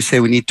well when we say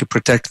we need to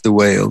protect the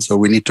whales or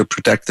we need to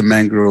protect the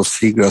mangrove,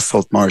 seagrass,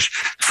 salt marsh.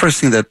 First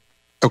thing that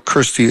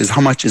occurs to you is,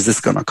 how much is this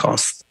going to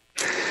cost?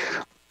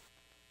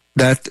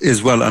 That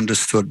is well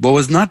understood. What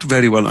was not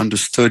very well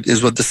understood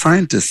is what the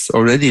scientists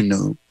already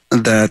knew,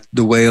 that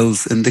the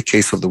whales, in the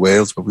case of the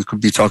whales, but we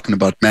could be talking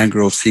about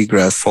mangrove,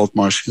 seagrass, salt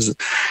marshes,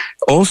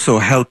 also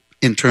help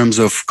in terms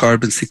of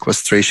carbon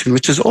sequestration,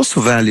 which is also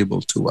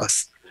valuable to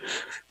us.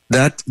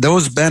 that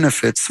those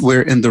benefits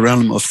were in the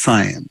realm of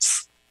science.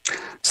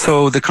 So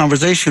the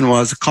conversation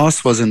was, the cost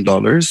was in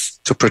dollars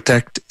to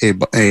protect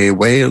a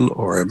whale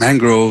or a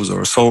mangroves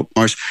or a salt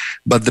marsh,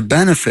 but the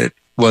benefit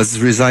was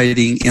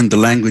residing in the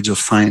language of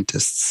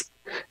scientists,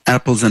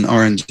 apples and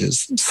oranges.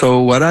 So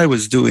what I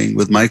was doing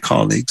with my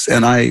colleagues,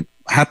 and I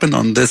happened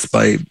on this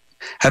by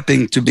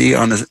happening to be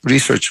on a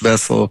research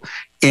vessel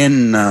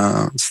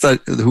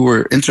who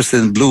were interested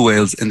in blue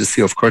whales in the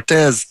Sea of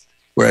Cortez,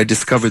 where I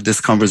discovered this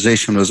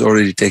conversation was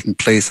already taking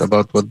place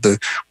about what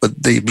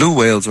the blue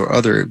whales or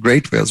other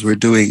great whales were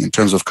doing in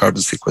terms of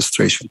carbon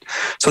sequestration.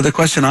 So the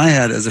question I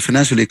had as a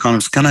financial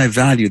economist, can I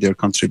value their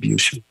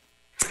contribution?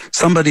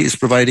 Somebody is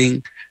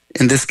providing,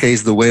 in this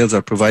case, the whales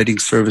are providing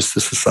service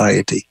to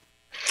society.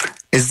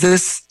 Is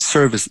this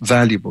service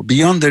valuable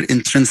beyond their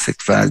intrinsic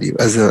value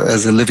as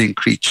a living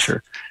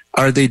creature?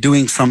 Are they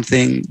doing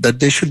something that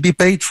they should be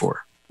paid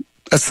for?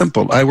 That's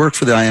simple. I work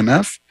for the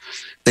IMF.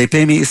 They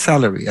pay me a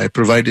salary. I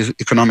provide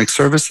economic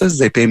services.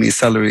 They pay me a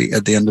salary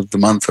at the end of the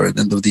month or at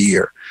the end of the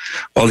year.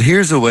 Well,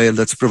 here's a whale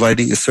that's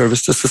providing a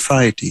service to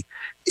society.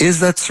 Is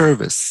that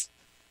service,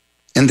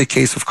 in the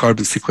case of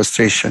carbon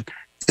sequestration,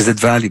 is it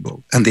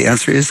valuable? And the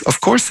answer is,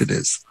 of course it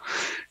is.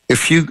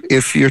 If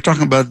you're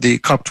talking about the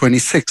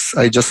COP26,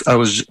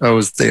 I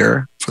was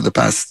there for the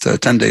past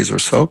 10 days or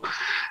so.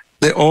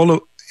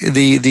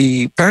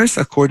 The Paris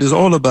Accord is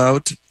all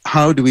about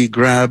how do we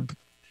grab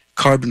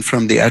carbon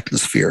from the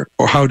atmosphere,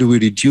 or how do we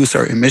reduce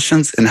our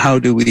emissions, and how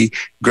do we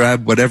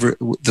grab whatever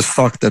the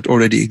stock that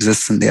already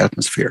exists in the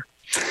atmosphere.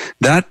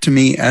 That, to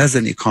me, as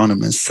an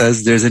economist,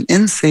 says there's an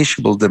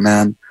insatiable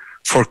demand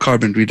for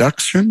carbon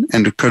reduction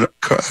and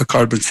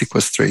carbon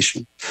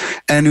sequestration.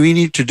 And we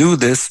need to do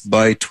this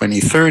by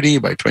 2030,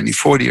 by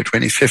 2040 or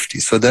 2050.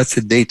 So that's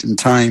a date and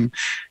time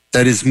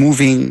that is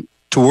moving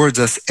towards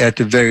us at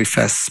a very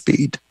fast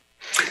speed.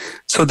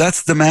 So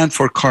that's demand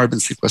for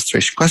carbon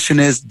sequestration. Question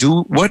is,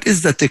 what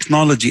is the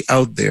technology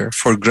out there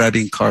for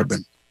grabbing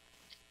carbon?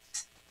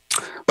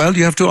 Well,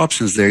 you have two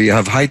options there. You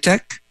have high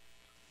tech,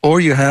 or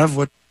you have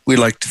what we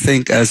like to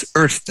think as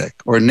earth tech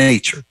or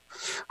nature.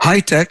 High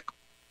tech,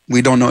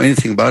 we don't know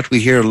anything about. We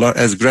hear a lot,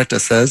 as Greta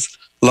says,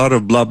 a lot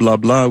of blah, blah,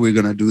 blah. We're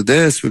going to do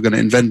this. We're going to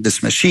invent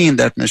this machine,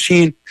 that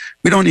machine.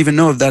 We don't even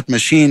know if that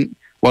machine,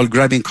 while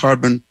grabbing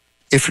carbon,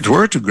 if it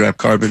were to grab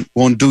carbon,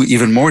 won't do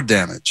even more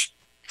damage.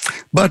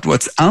 But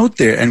what's out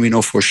there, and we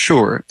know for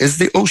sure, is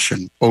the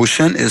ocean.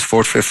 Ocean is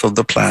 4/5 of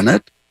the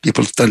planet.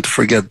 People tend to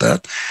forget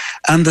that.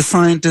 And the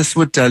scientists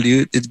would tell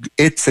you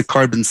it's a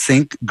carbon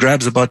sink,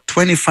 grabs about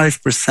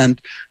 25%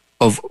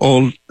 of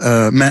all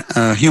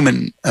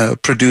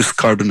human-produced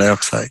carbon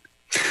dioxide.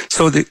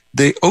 So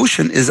the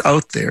ocean is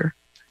out there,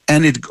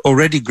 and it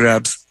already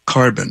grabs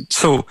carbon.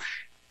 So,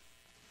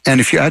 and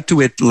if you add to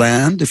it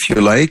land, if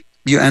you like,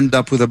 you end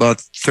up with about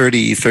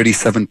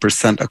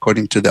 37%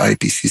 according to the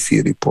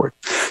IPCC report.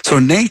 So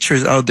nature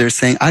is out there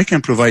saying, I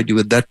can provide you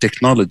with that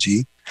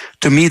technology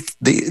to meet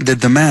the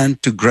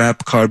demand to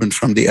grab carbon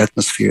from the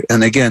atmosphere.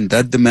 And again,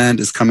 that demand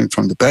is coming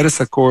from the Paris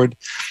Accord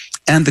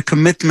and the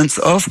commitments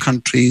of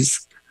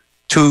countries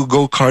to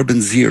go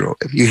carbon zero.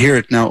 You hear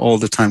it now all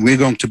the time. We're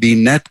going to be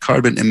net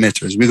carbon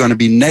emitters. We're going to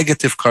be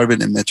negative carbon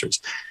emitters.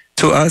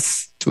 To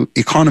us, to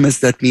economists,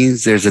 that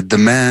means there's a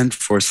demand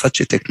for such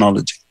a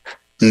technology.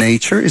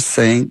 Nature is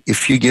saying,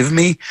 if you give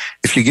me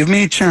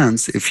a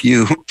chance, if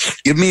you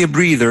give me a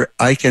breather,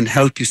 I can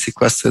help you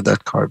sequester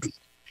that carbon.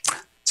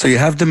 So you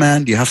have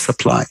demand, you have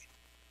supply.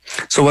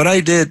 So what I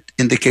did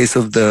in the case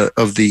of the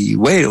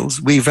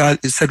whales, we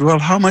said, well,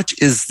 how much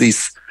is this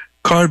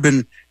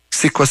carbon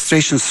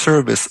sequestration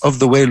service of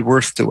the whale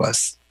worth to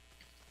us?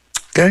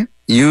 Okay,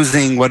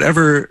 using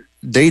whatever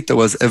data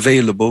was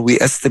available, we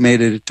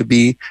estimated it to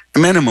be a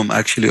minimum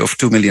actually of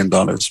 $2 million,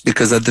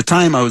 because at the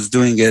time I was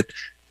doing it,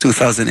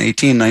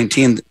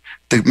 2018-19,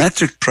 the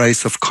metric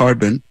price of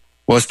carbon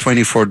was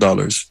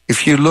 $24.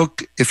 If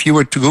you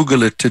were to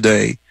Google it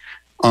today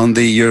on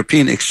the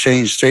European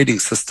exchange trading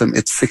system,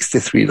 it's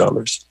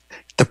 $63.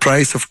 The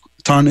price of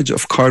tonnage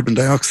of carbon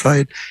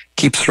dioxide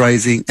keeps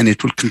rising, and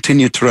it will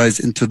continue to rise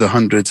into the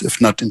hundreds, if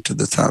not into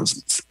the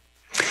thousands.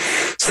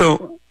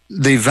 So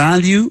the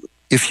value,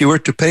 if you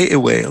were to pay a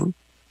whale,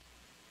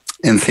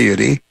 in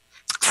theory,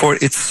 for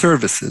its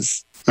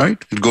services,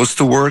 right? It goes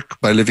to work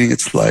by living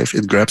its life.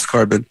 It grabs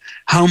carbon.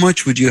 How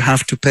much would you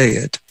have to pay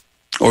it,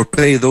 or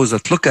pay those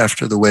that look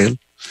after the whale,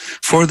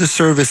 for the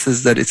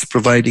services that it's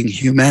providing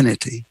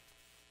humanity?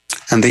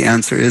 And the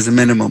answer is a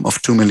minimum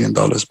of $2 million.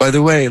 By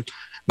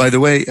the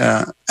way,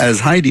 as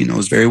Heidi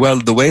knows very well,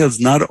 the whales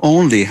not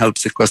only help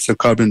sequester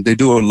carbon, they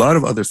do a lot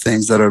of other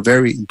things that are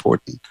very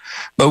important.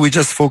 But we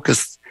just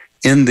focused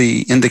in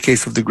the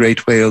case of the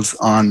great whales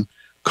on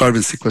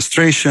carbon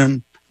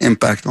sequestration,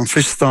 impact on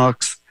fish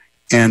stocks,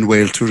 and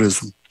whale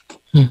tourism.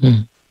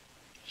 Mm-hmm.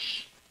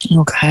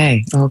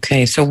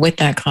 Okay. So with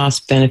that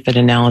cost-benefit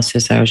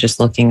analysis, I was just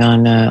looking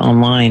on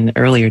online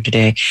earlier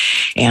today,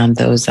 and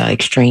those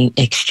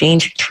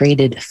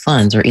exchange-traded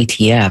funds, or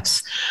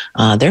ETFs,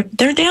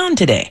 they're down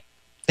today.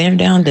 They're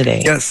down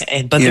today. Yes.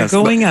 But they're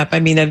going up. I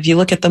mean, if you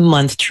look at the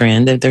month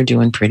trend, they're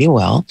doing pretty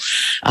well.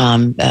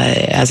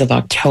 As of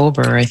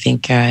October, I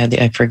think,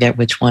 I forget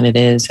which one it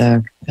is,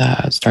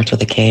 starts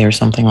with a K or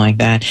something like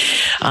that.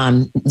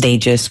 They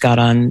just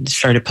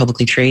started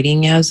publicly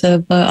trading as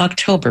of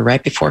October,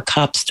 right before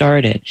COP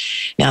started.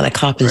 Now that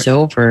COP is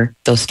over,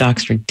 those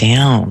stocks are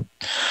down.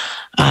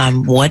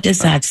 What does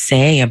that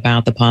say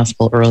about the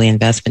possible early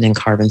investment in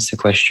carbon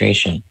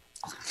sequestration?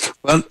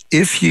 Well,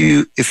 if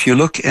you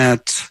look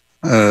at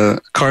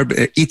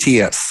carbon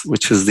ETS,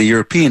 which is the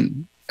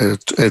European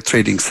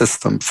trading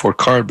system for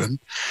carbon,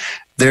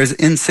 there's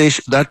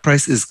that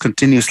price is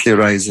continuously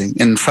rising.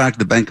 In fact,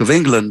 the Bank of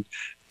England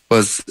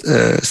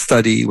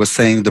study was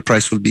saying the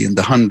price will be in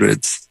the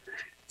hundreds.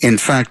 In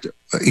fact,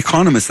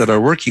 economists that are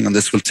working on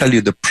this will tell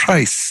you the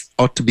price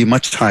ought to be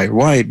much higher.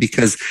 Why?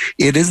 Because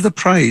it is the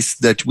price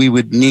that we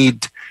would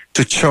need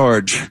to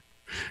charge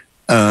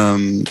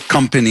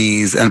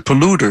companies and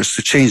polluters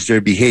to change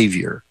their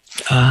behavior,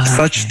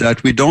 such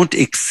that we don't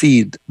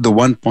exceed the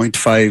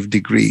 1.5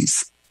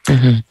 degrees.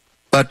 Mm-hmm.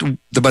 But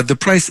the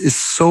price is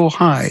so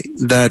high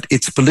that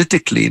it's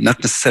politically not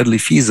necessarily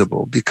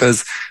feasible,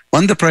 because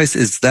when the price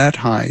is that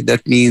high,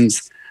 that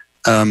means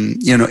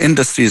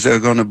industries are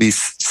going to be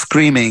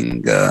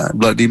screaming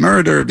bloody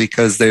murder,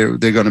 because they're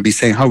going to be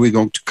saying, how are we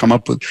going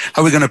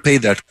to pay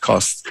that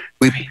cost?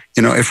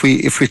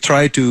 If we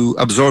try to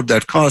absorb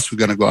that cost, we're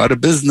going to go out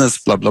of business,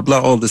 blah, blah, blah,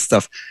 all this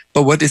stuff.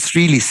 But what it's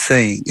really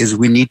saying is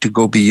we need to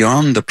go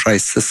beyond the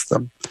price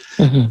system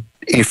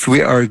if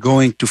we are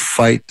going to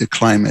fight the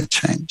climate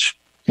change.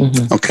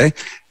 Okay.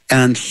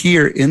 And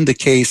here, in the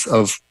case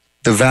of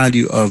the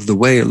value of the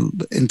whale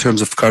in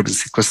terms of carbon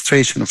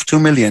sequestration of 2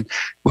 million,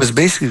 was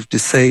basically to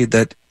say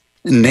that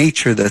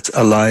nature that's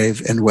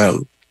alive and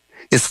well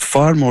is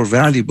far more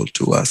valuable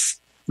to us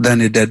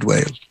than a dead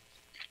whale.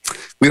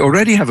 We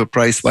already have a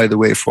price, by the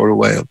way, for a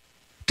whale.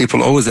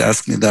 People always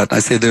ask me that. I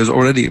say there's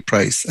already a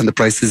price, and the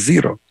price is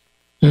zero.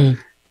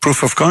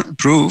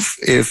 Proof,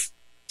 if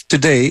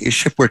today a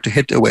ship were to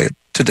hit a whale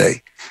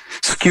today,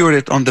 secure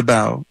it on the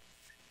bow,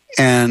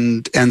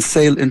 and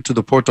sail into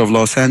the port of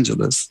Los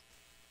Angeles,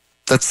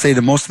 let's say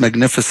the most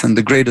magnificent,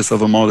 the greatest of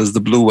them all is the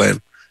blue whale,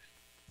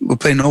 we'll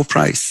pay no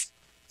price.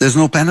 There's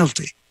no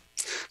penalty.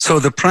 So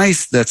the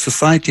price that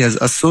society has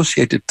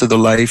associated to the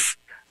life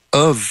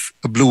of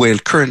a blue whale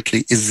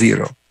currently is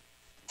zero.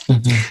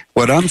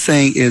 What I'm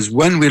saying is,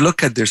 when we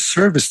look at their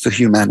service to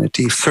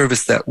humanity,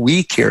 service that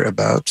we care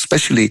about,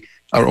 especially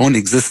our own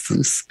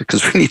existence,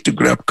 because we need to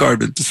grab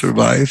carbon to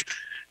survive,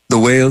 the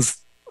whales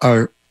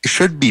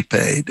should be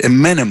paid a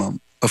minimum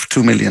of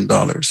 $2 million.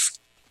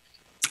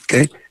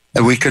 Okay?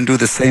 And we can do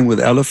the same with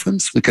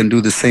elephants. We can do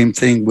the same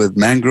thing with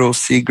mangroves,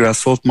 seagrass,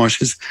 salt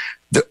marshes.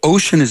 The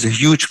ocean is a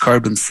huge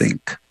carbon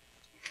sink,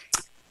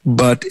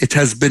 but it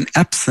has been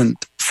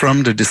absent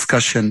from the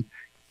discussion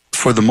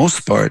for the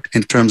most part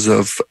in terms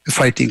of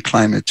fighting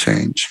climate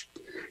change.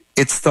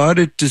 It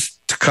started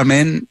to come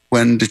in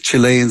when the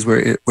Chileans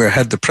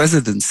had the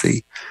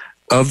presidency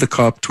of the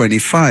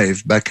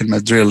COP25 back in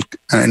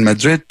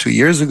Madrid 2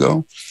 years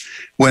ago,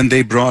 when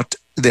they brought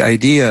the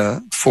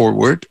idea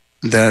forward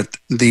that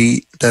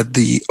the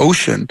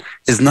ocean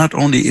is not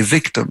only a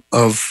victim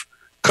of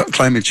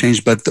climate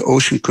change, but the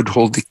ocean could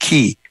hold the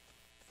key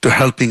to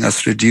helping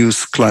us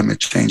reduce climate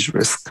change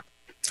risk.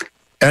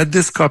 At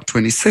this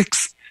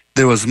COP26,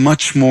 there was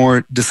much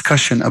more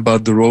discussion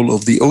about the role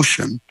of the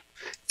ocean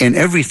in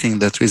everything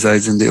that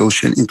resides in the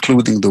ocean,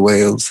 including the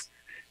whales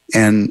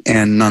and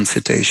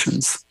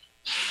non-cetaceans.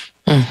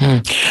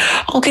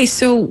 Okay,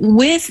 so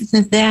with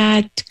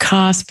that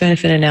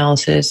cost-benefit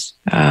analysis,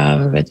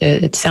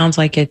 it sounds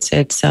like it's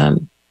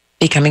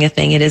becoming a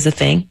thing. It is a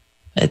thing.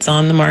 It's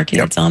on the market.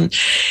 Yep.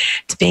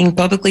 It's being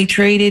publicly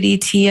traded,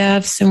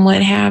 ETFs and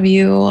what have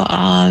you.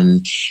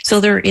 So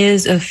there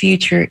is a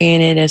future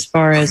in it as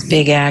far as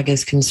big ag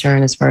is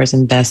concerned, as far as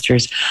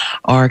investors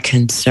are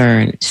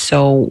concerned.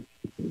 So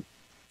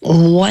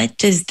what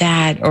does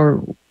that,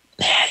 or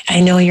I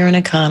know you're an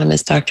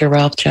economist, Dr.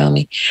 Ralph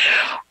Chami,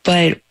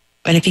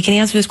 and if you can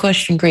answer this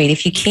question, great.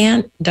 If you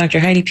can't, Dr.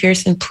 Heidi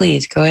Pearson,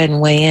 please go ahead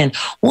and weigh in.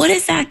 What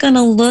is that going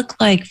to look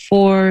like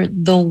for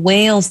the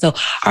whales, though?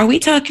 Are we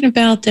talking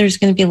about there's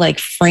going to be like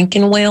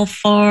Franken whale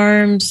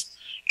farms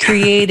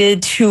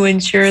created to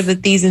ensure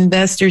that these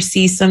investors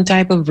see some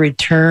type of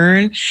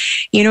return?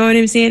 You know what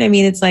I'm saying? I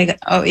mean, it's like,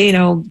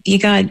 you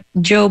got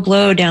Joe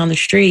Blow down the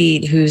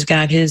street who's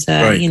got his,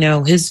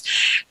 his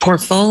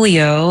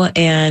portfolio,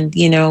 and,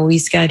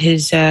 he's got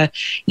his,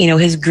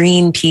 his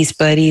Greenpeace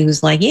buddy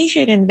who's like, you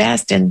should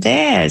invest in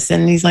this.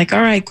 And he's like,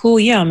 all right, cool.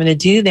 Yeah, I'm going to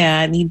do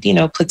that. And he,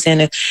 puts in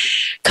a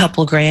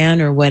couple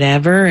grand or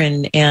whatever.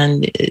 And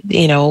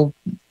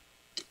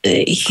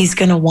he's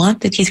going to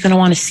want that. He's going to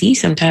want to see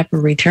some type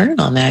of return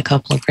on that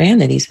couple of grand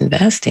that he's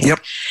investing. Yep.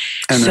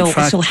 And in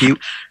fact,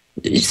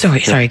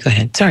 sorry, go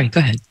ahead.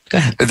 Go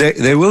ahead.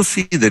 They will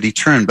see the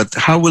return, but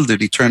how will the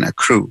return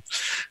accrue?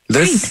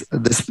 This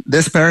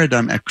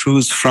paradigm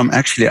accrues from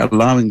actually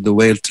allowing the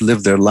whale to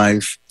live their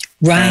life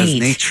as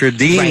nature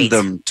deemed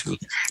them to.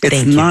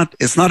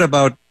 It's not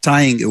about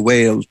tying a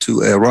whale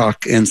to a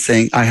rock and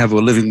saying, I have a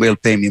living whale,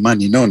 pay me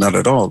money. No, not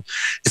at all.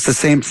 It's the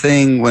same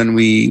thing when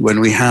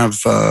we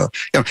have,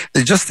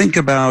 just think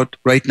about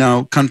right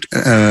now,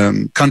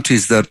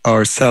 countries that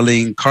are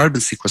selling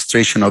carbon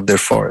sequestration of their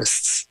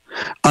forests.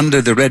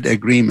 Under the RED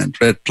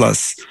agreement, RED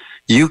Plus,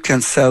 you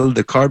can sell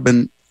the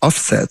carbon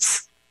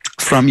offsets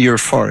from your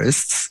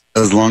forests,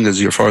 as long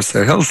as your forests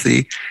are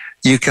healthy.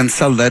 You can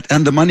sell that,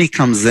 and the money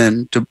comes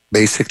in to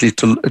basically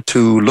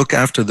to look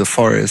after the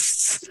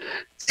forests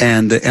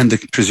and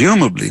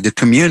presumably the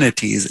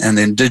communities and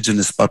the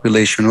indigenous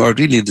population who are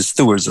really the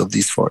stewards of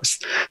these forests.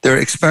 There are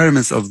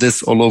experiments of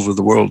this all over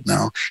the world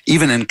now.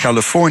 Even in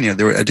California,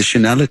 there are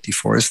additionality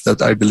forests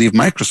that I believe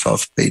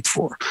Microsoft paid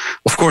for.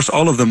 Of course,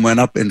 all of them went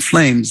up in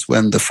flames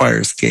when the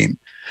fires came.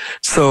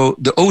 So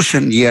the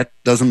ocean yet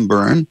doesn't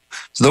burn.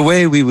 So the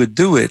way we would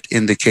do it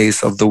in the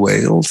case of the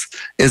whales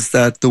is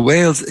that the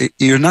whales,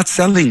 you're not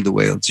selling the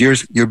whales.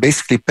 You're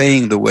basically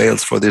paying the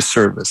whales for their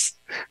service.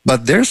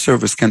 But their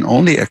service can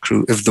only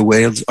accrue if the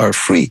whales are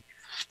free.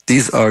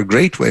 These are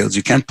great whales.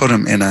 You can't put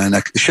them in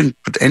you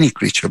shouldn't put any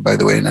creature, by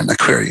the way, in an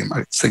aquarium.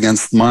 It's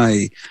against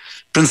my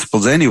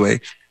principles anyway.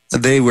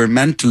 They were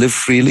meant to live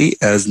freely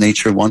as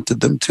nature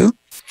wanted them to.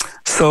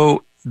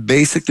 So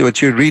basically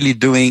what you're really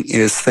doing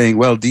is saying,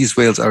 well, these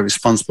whales are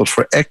responsible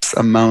for X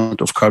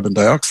amount of carbon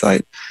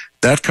dioxide.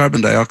 That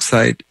carbon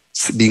dioxide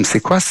being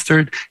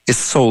sequestered is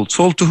sold.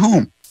 Sold to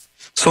whom?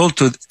 Sold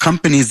to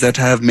companies that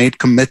have made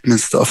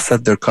commitments to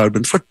offset their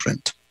carbon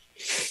footprint.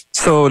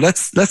 So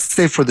let's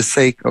say, for the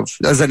sake of,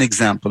 as an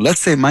example,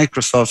 let's say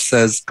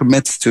Microsoft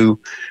commits to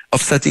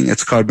offsetting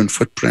its carbon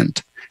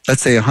footprint,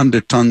 let's say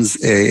 100 tons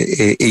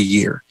a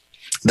year.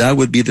 That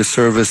would be the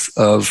service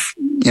of,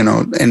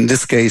 in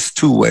this case,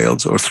 2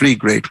 whales or 3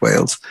 great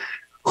whales.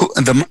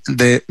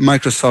 The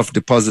Microsoft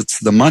deposits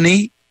the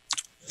money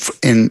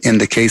in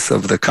the case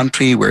of the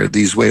country where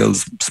these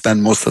whales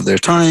spend most of their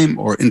time,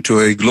 or into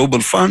a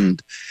global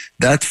fund.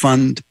 That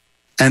fund,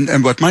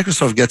 and what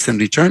Microsoft gets in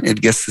return,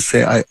 it gets to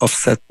say, I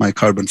offset my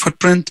carbon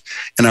footprint,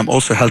 and I'm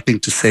also helping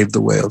to save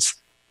the whales.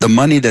 The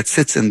money that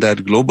sits in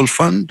that global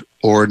fund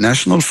or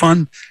national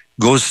fund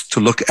goes to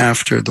look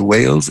after the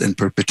whales in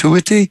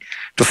perpetuity,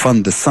 to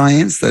fund the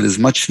science that is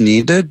much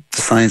needed,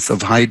 the science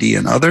of Heidi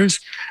and others,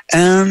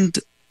 and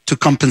to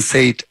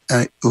compensate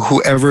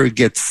whoever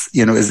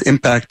is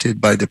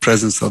impacted by the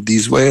presence of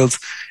these whales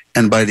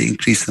and by the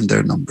increase in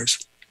their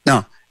numbers.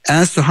 Now,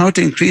 as to how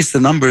to increase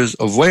the numbers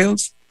of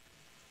whales,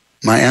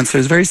 my answer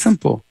is very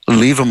simple.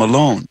 Leave them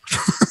alone.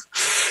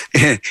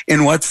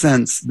 In what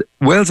sense?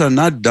 Whales are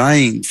not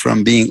dying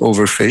from being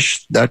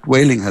overfished. That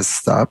whaling has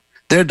stopped.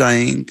 They're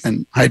dying,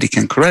 and Heidi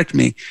can correct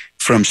me,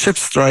 from ship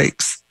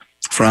strikes,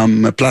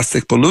 from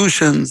plastic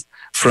pollutions,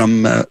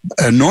 from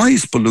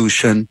noise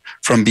pollution,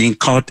 from being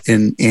caught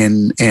in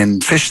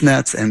fish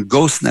nets and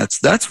ghost nets.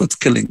 That's what's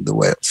killing the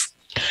whales.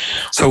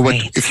 So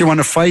if you want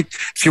to fight,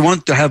 if you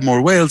want to have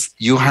more whales,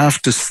 you have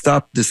to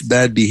stop this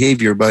bad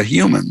behavior by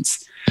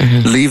humans.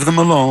 Mm-hmm. Leave them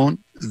alone.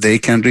 They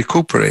can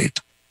recuperate.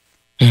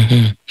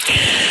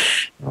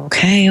 Mm-hmm.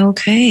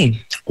 Okay.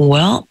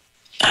 Well,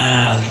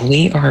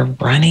 we are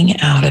running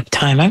out of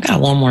time. I've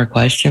got one more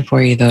question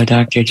for you, though,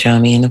 Dr.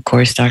 Chami, and of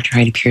course, Dr.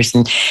 Heidi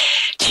Pearson.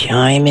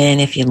 Chime in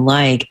if you'd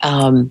like.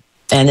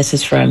 And this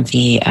is from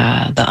the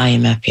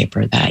IMF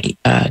paper that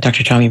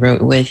Dr. Chami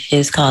wrote with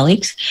his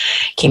colleagues.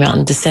 Came out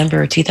in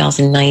December of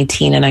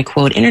 2019, and I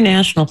quote,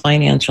 international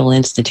financial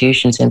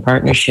institutions in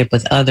partnership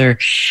with other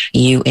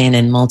UN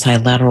and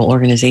multilateral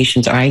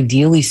organizations are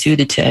ideally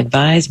suited to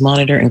advise,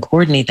 monitor, and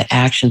coordinate the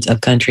actions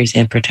of countries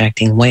in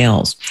protecting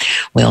whales.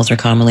 Whales are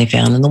commonly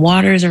found in the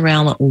waters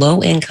around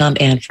low-income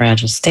and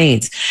fragile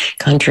states,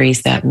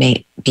 countries that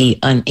may be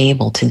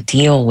unable to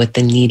deal with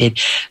the needed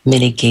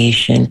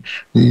mitigation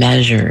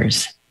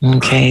measures.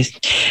 Okay,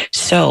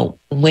 so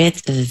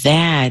with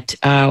that,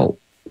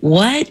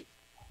 what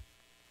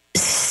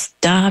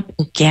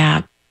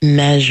stopgap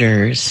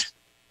measures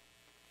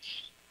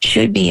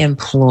should be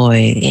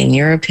employed, in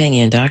your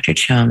opinion, Dr.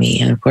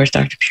 Chami, and of course,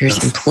 Dr.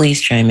 Pearson,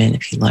 please chime in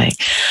if you like.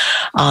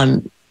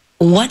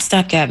 What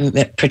stopgap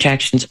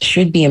protections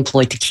should be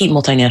employed to keep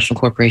multinational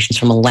corporations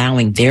from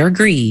allowing their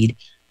greed,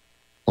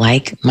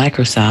 like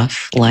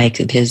Microsoft, like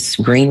his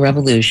green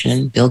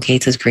revolution, Bill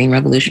Gates' green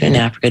revolution in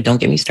Africa, don't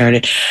get me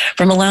started,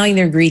 from allowing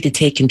their greed to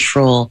take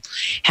control?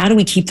 How do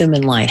we keep them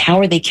in line? How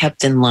are they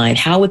kept in line?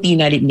 How would the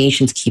United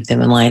Nations keep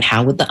them in line?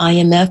 How would the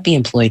IMF be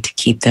employed to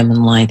keep them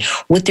in line?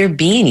 Would there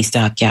be any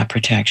stopgap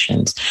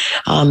protections?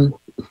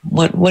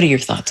 What are your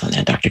thoughts on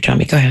that, Dr.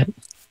 Chami? Go ahead.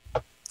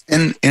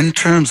 In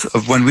terms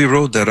of when we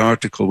wrote that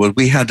article, what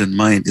we had in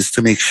mind is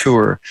to make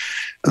sure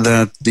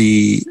that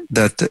the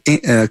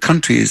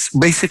countries,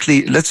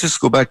 basically, let's just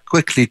go back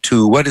quickly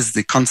to what is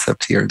the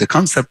concept here. The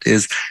concept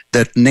is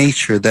that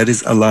nature that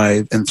is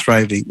alive and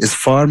thriving is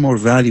far more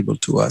valuable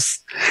to us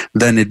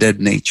than a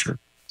dead nature.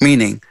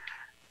 Meaning,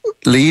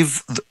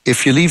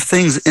 if you leave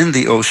things in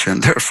the ocean,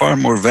 they're far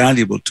more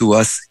valuable to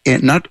us,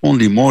 not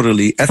only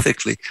morally,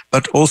 ethically,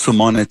 but also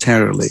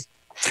monetarily.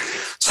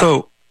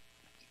 So,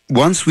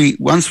 once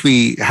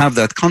we have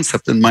that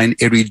concept in mind,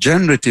 a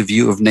regenerative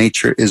view of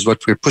nature is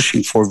what we're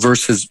pushing for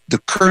versus the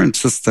current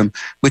system,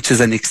 which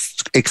is an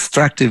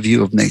extractive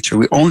view of nature.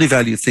 We only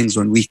value things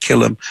when we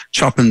kill them,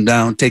 chop them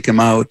down, take them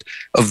out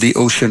of the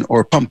ocean,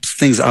 or pump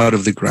things out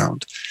of the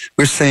ground.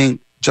 We're saying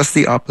just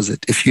the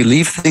opposite. If you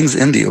leave things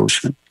in the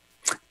ocean,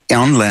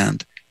 on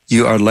land,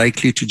 you are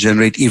likely to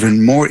generate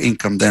even more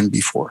income than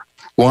before.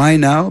 Why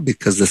now?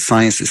 Because the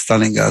science is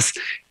telling us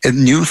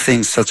new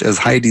things such as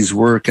Heidi's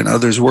work and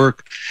others'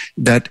 work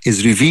that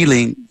is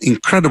revealing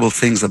incredible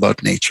things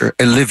about nature,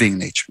 a living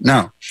nature.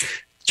 Now,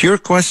 to your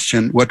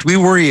question, what we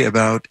worry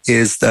about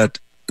is that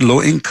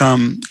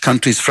low-income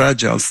countries,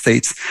 fragile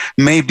states,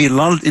 may be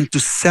lulled into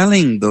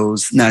selling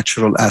those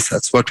natural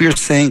assets. What we're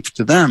saying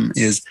to them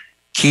is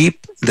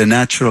keep the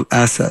natural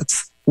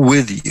assets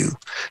with you.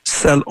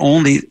 Sell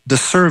only the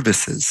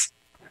services.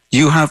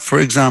 You have, for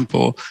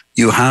example,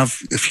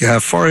 if you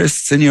have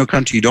forests in your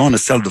country, you don't want to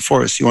sell the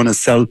forest. You want to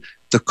sell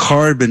the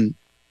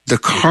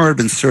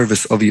carbon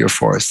service of your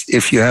forest.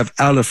 If you have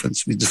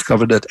elephants, we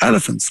discovered that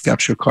elephants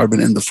capture carbon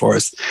in the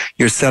forest.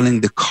 You're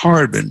selling the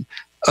carbon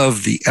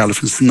of the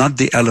elephants, not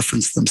the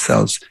elephants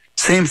themselves.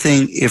 Same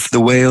thing if the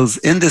whales,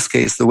 in this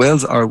case, the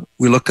whales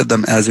we look at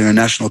them as a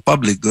national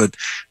public good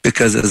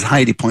because, as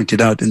Heidi pointed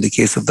out, in the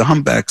case of the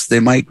humpbacks, they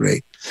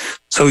migrate.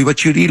 So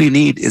what you really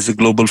need is a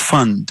global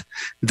fund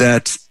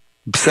that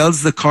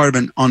sells the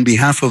carbon on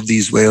behalf of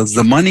these whales.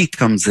 The money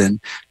comes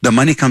in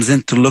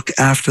to look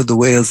after the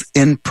whales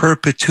in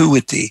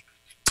perpetuity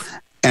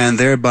and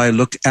thereby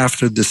look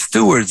after the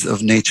stewards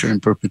of nature in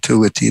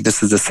perpetuity.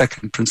 This is the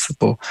second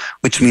principle,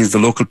 which means the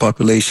local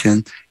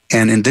population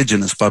and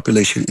indigenous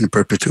population in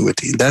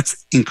perpetuity.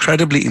 That's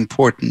incredibly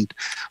important.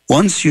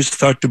 Once you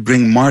start to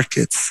bring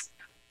markets,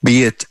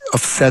 be it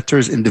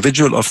offsetters,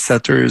 individual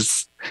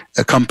offsetters,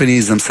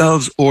 companies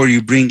themselves, or you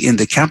bring in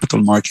the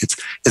capital markets,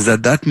 is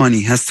that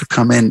money has to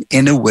come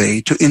in a way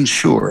to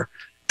ensure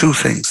two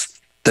things: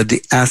 that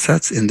the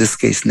assets, in this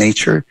case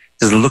nature,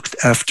 is looked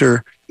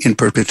after in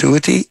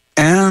perpetuity,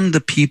 and the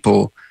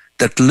people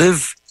that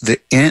live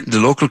in the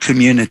local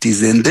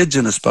communities, the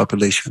indigenous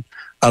population,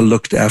 are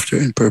looked after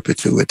in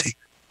perpetuity.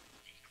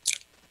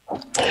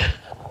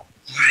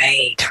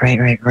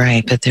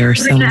 Right. But there are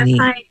so many...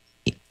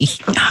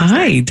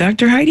 Hi,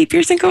 Dr. Heidi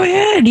Pearson, go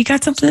ahead. You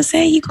got something to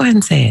say? You go ahead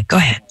and say it. Go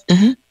ahead.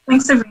 Mm-hmm.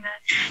 Thanks, Sabrina.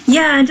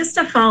 Yeah, and just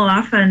to follow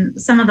off on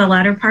some of the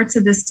latter parts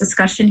of this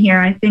discussion here,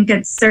 I think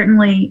it's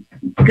certainly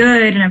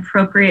good and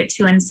appropriate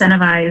to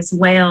incentivize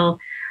whale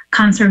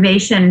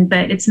conservation,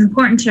 but it's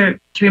important to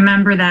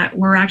remember that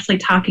we're actually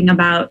talking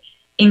about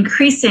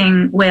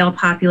increasing whale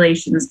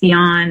populations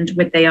beyond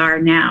what they are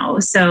now.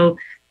 So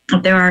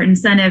there are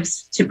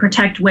incentives to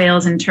protect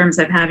whales in terms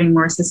of having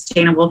more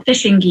sustainable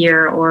fishing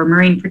gear or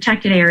marine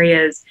protected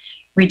areas,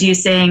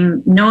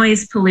 reducing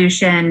noise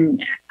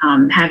pollution,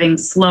 having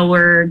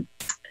slower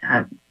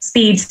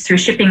speeds through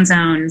shipping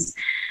zones,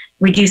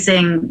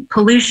 reducing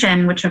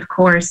pollution, which of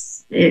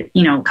course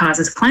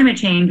causes climate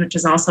change, which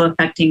is also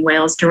affecting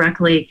whales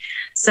directly.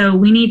 So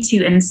we need to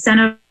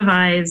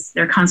incentivize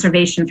their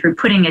conservation through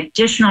putting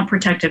additional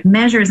protective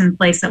measures in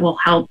place that will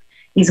help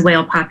these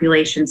whale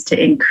populations to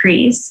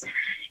increase.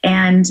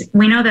 And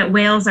we know that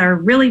whales are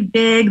really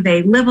big,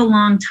 they live a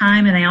long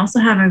time, and they also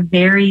have a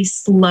very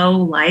slow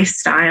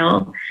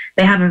lifestyle.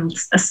 They have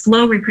a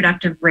slow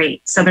reproductive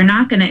rate, so they're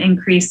not going to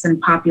increase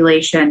in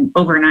population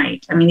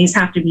overnight. I mean, these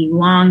have to be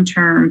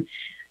long-term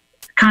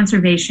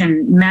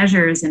conservation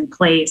measures in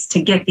place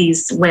to get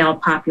these whale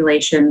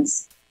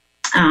populations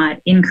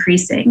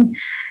increasing.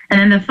 And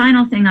then the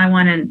final thing I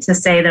wanted to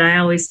say that I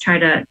always try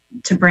to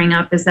bring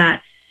up is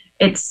that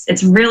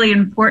it's really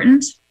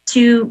important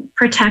to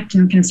protect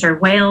and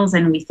conserve whales,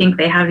 and we think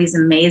they have these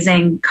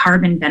amazing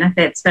carbon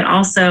benefits, but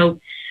also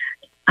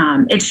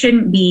it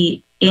shouldn't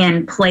be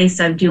in place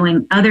of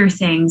doing other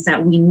things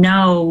that we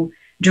know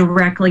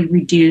directly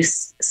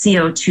reduce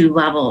CO2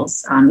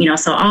 levels.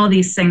 So all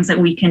these things that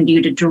we can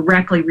do to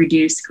directly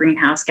reduce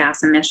greenhouse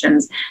gas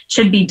emissions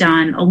should be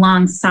done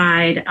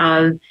alongside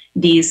of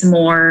these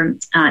more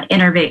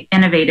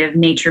innovative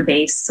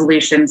nature-based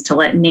solutions to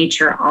let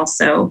nature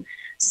also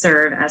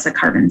serve as a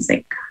carbon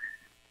sink.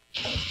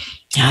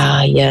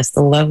 Ah, yes,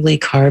 the lovely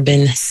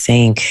carbon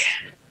sink.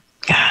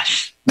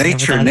 Gosh.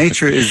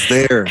 Nature is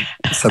there,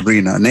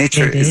 Sabrina.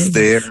 Nature is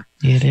there.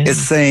 It's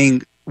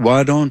saying,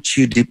 why don't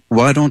you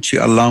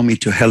allow me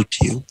to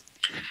help you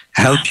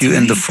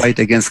in the fight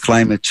against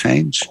climate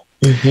change?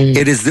 Mm-hmm.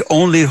 It is the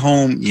only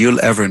home you'll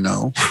ever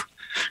know.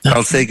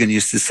 Carl Sagan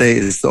used to say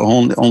it's the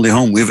only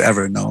home we've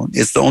ever known.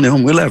 It's the only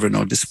home we'll ever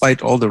know,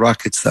 despite all the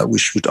rockets that we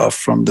shoot off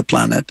from the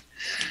planet.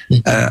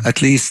 Mm-hmm.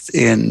 At least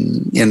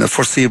in a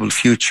foreseeable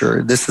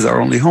future, this is our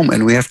only home,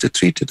 and we have to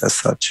treat it as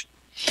such.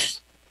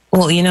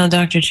 Well,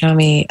 Dr.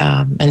 Chami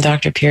and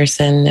Dr.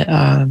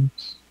 Pearson,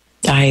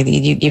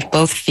 you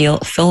both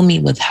fill me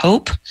with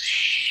hope,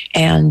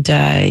 and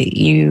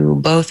you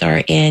both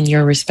are in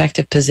your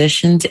respective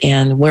positions,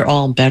 and we're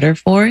all better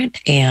for it.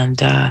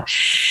 And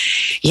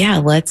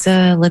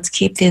let's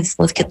keep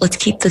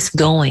this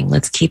going.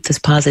 Let's keep this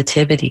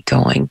positivity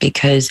going,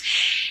 because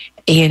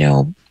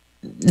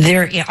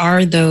there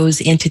are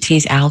those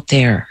entities out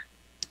there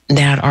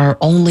that are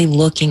only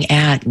looking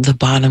at the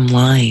bottom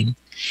line.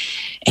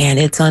 And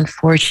it's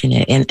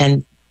unfortunate.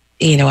 And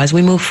you know, as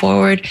we move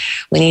forward,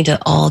 we need to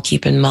all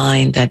keep in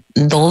mind that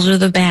those are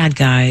the bad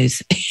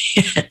guys.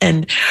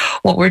 And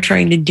what we're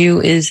trying to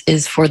do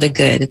is for the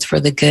good. It's for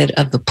the good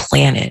of the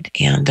planet.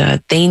 And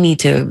they need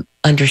to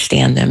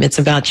understand them. It's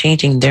about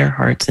changing their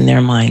hearts and their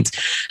minds,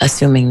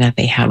 assuming that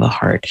they have a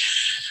heart.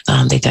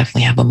 They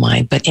definitely have a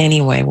mind. But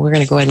anyway, we're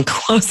going to go ahead and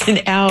close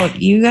it out.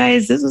 You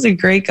guys, this was a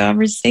great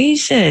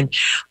conversation.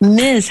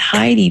 Miss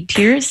Heidi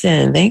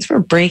Pearson, thanks for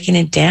breaking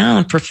it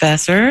down,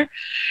 Professor.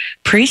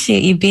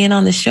 Appreciate you being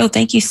on the show.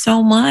 Thank you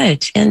so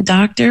much. And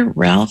Dr.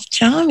 Ralph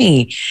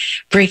Chami,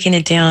 breaking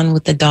it down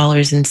with the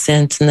dollars and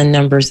cents and the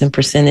numbers and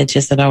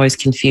percentages that always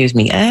confuse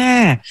me.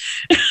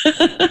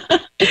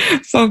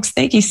 Folks,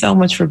 thank you so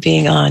much for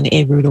being on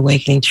A Rude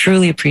Awakening.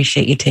 Truly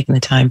appreciate you taking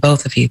the time,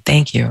 both of you.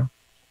 Thank you.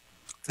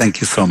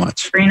 Thank you so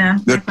much. Sabrina,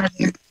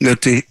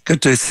 good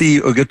to see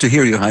you, or good to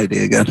hear you, Heidi,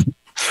 again.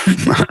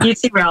 You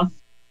too, Ralph.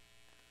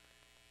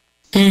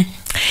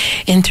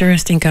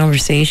 Interesting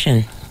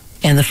conversation.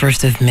 And the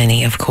first of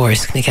many, of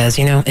course, because,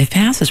 you know, if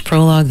past is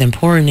prologue, then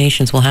poorer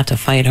nations will have to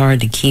fight hard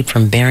to keep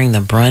from bearing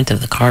the brunt of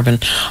the carbon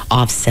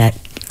offset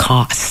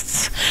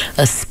costs,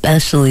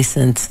 especially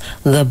since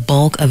the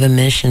bulk of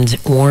emissions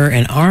were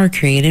and are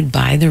created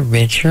by the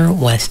richer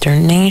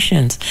Western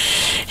nations.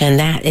 And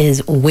that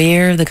is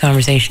where the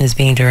conversation is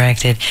being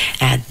directed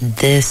at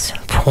this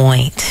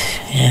point.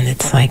 And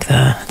it's like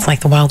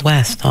the Wild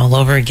West all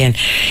over again.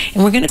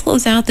 And we're going to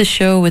close out the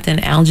show with an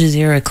Al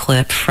Jazeera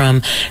clip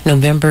from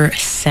November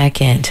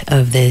 2nd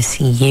of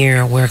this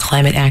year, where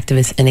climate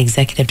activist and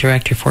executive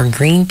director for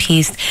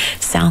Greenpeace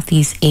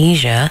Southeast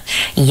Asia,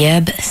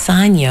 Yeb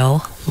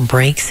Sanyo,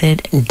 breaks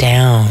it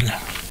down.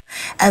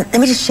 Let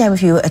me just share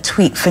with you a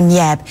tweet from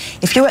Yeb.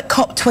 If you're at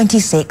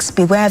COP26,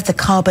 beware of the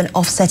carbon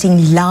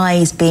offsetting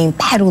lies being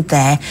peddled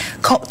there.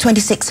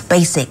 COP26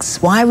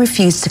 basics. Why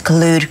refuse to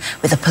collude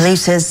with the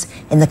polluters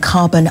in the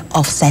carbon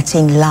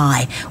offsetting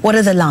lie? What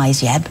are the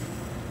lies, Yeb?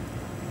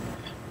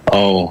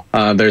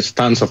 There's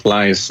tons of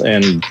lies,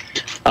 and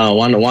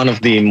one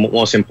of the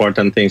most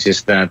important things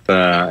is that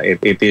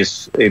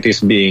it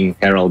is being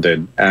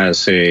heralded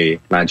as a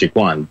magic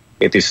wand.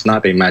 It is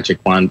not a magic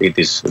wand. It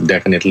is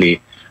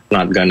definitely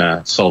not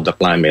gonna solve the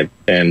climate,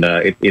 and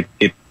it is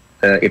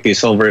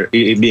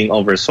being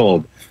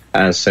oversold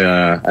as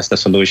the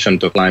solution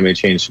to climate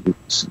change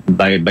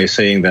by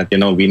saying that, you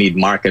know, we need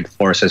market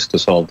forces to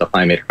solve the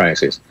climate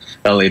crisis.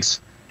 Well,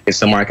 it's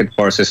the market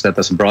forces that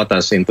has brought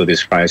us into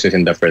this crisis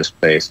in the first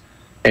place.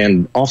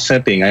 And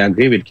offsetting, I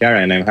agree with Kara,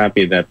 and I'm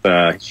happy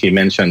that she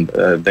mentioned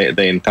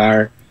the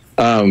entire.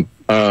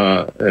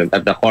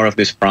 At the core of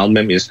this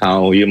problem is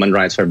how human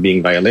rights are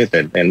being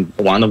violated. And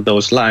one of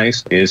those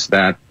lies is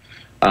that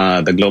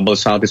the Global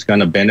South is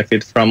going to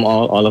benefit from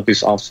all of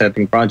these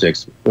offsetting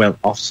projects. Well,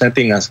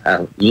 offsetting has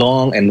a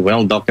long and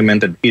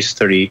well-documented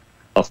history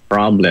of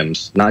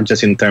problems, not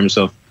just in terms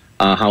of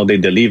how they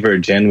deliver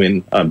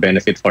genuine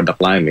benefit for the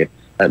climate,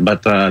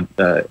 but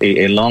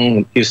a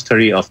long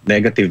history of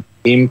negative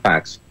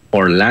impacts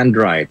for land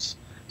rights,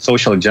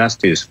 social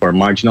justice, for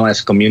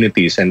marginalized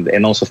communities,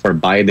 and also for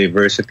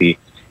biodiversity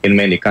in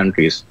many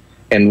countries.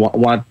 And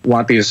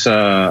what is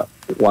at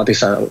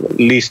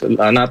least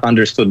not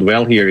understood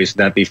well here is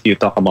that if you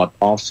talk about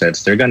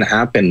offsets, they're going to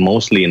happen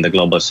mostly in the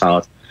Global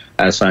South,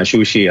 as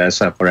Shushi has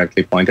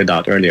correctly pointed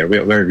out earlier.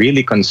 We're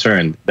really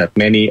concerned that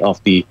many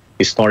of the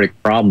historic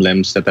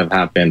problems that have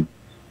happened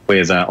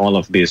with all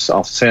of these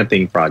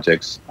offsetting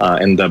projects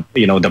and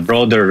the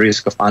broader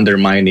risk of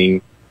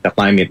undermining the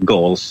climate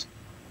goals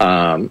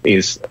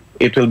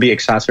it will be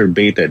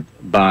exacerbated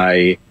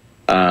by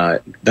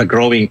the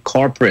growing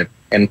corporate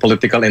and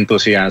political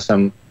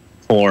enthusiasm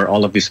for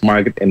all of these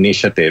market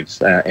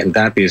initiatives, and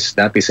that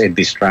is a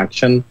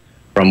distraction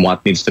from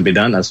what needs to be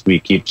done, as we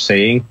keep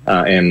saying.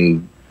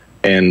 And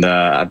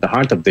at the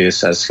heart of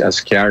this,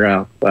 as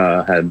Chiara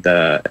had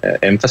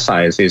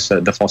emphasized, is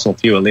the fossil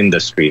fuel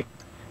industry.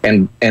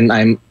 And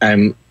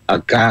I'm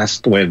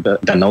aghast with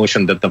the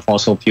notion that the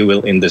fossil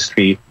fuel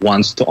industry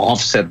wants to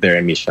offset their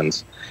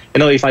emissions. You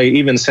know, if I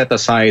even set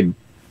aside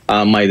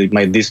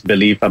my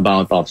disbelief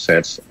about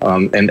offsets,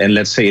 and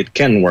let's say it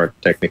can work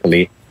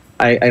technically,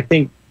 I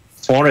think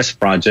forest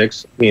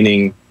projects,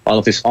 meaning all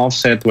of this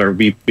offset where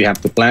we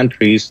have to plant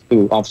trees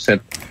to offset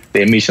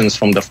the emissions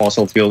from the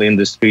fossil fuel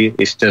industry,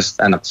 is just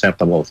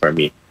unacceptable for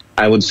me.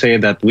 I would say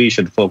that we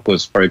should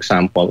focus, for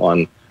example,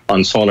 on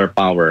solar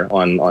power,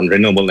 on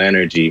renewable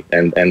energy,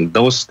 and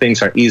those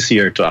things are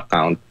easier to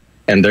account,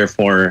 and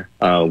therefore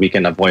we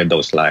can avoid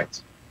those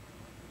lies.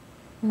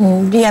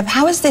 Yeah,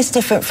 how is this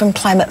different from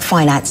climate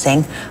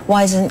financing?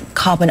 Why isn't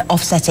carbon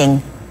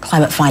offsetting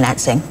climate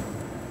financing?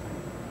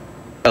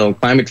 Well,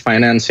 climate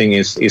financing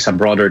is a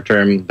broader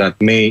term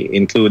that may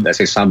include as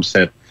a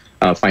subset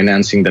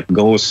financing that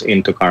goes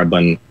into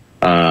carbon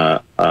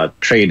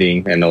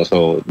trading and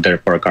also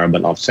therefore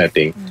carbon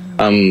offsetting.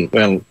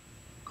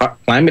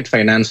 Climate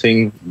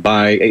financing,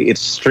 by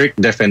its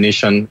strict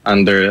definition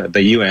under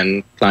the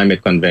UN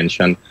Climate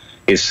Convention,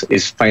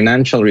 is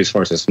financial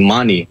resources,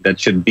 money that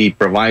should be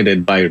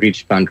provided by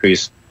rich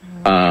countries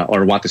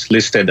or what is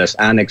listed as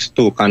Annex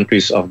 2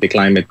 countries of the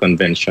Climate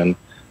Convention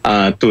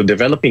to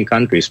developing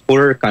countries,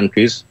 poorer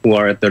countries who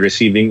are at the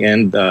receiving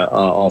end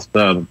of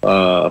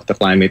the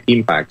climate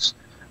impacts,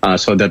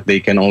 so that they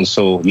can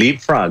also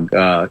leapfrog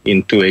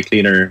into a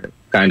cleaner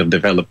kind of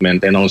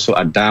development and also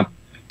adapt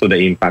to the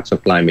impacts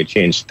of climate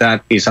change.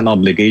 That is an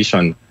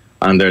obligation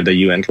under the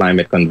UN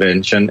Climate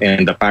Convention,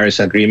 and the Paris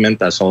Agreement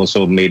has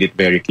also made it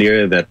very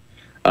clear that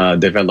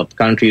developed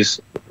countries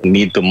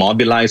need to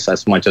mobilize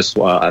as much as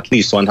at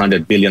least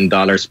 $100 billion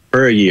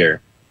per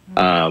year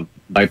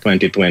by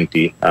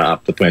 2020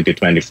 up to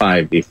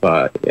 2025. If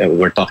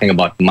we're talking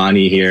about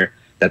money here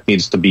that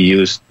needs to be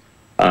used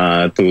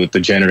to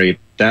generate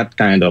that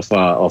kind of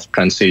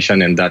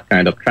transition and that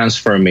kind of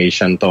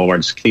transformation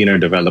towards cleaner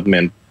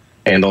development,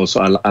 and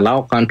also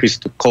allow countries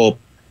to cope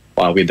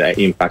with the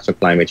impacts of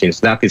climate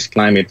change. That is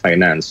climate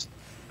finance.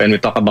 When we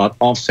talk about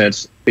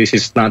offsets, this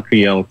is not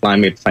real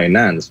climate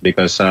finance,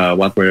 because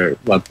what we're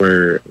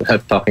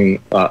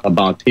talking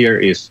about here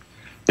is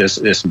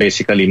just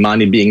basically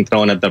money being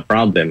thrown at the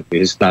problem.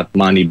 It is not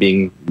money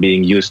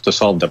being used to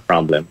solve the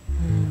problem.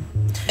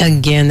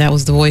 Again, that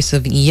was the voice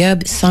of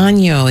Yeb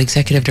Sanyo,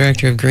 Executive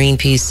Director of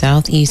Greenpeace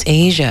Southeast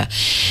Asia.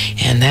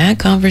 And that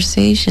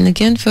conversation,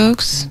 again,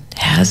 folks,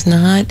 has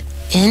not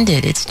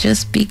ended. It's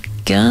just begun.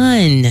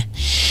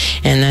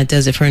 And that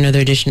does it for another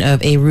edition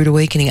of A Rude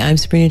Awakening. I'm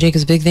Sabrina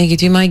Jacobs. Big thank you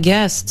to my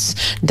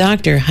guests,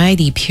 Dr.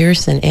 Heidi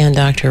Pearson and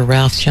Dr.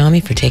 Ralph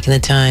Chami, for taking the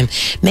time.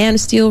 Man of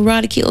Steel,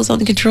 Rod Akila's on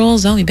the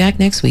controls. I'll be back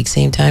next week,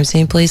 same time,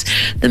 same place.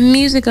 The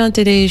music on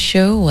today's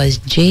show was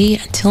Jay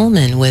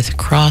Tillman with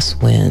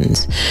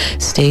Crosswinds.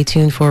 Stay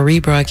tuned for a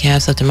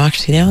rebroadcast of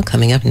Democracy Now!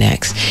 Coming up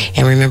next.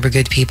 And remember,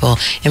 good people,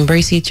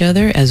 embrace each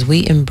other as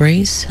we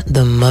embrace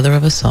the mother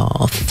of us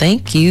all.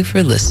 Thank you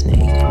for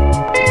listening.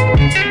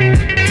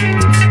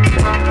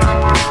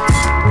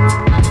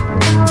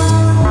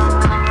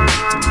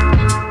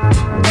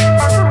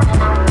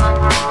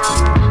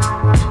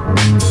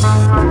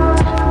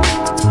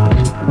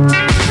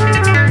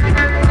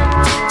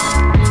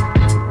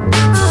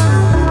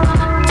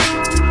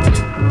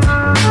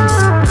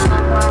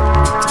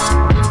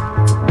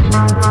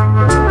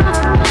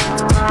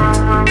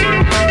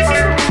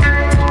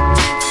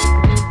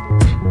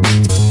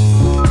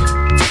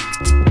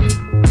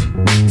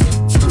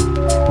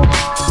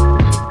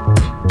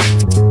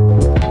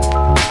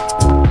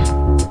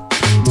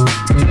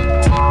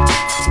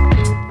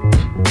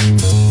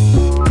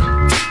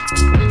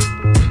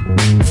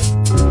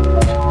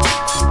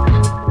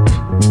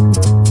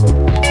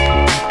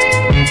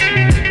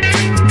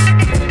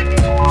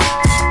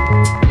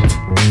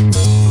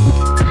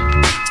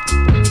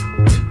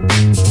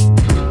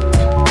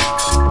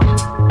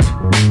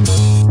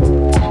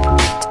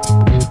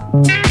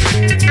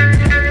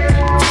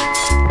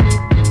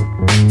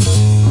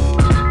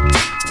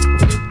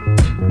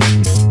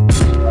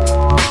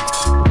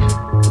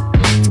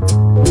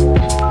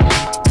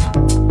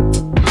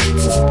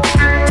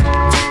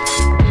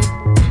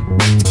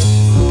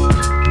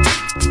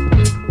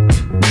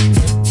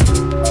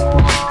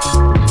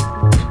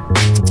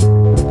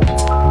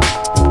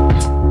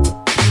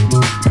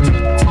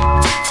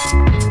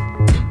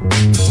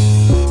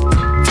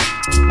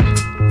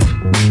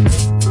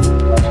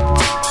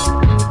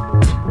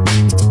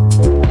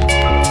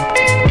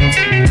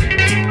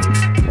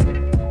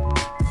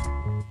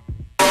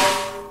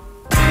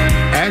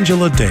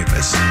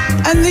 Davis.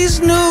 And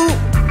these new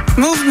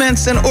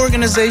movements and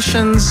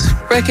organizations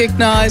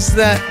recognize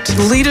that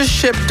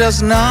leadership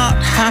does not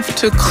have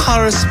to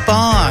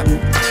correspond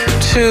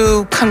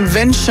to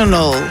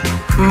conventional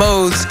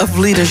modes of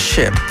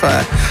leadership,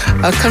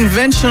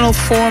 conventional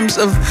forms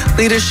of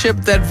leadership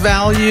that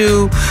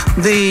value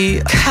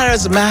the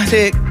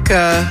charismatic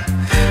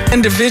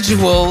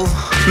individual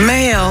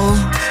male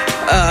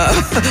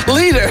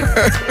leader.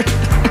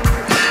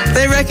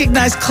 They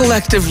recognize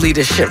collective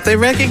leadership. They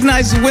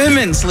recognize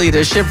women's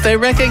leadership. They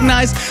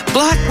recognize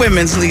black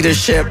women's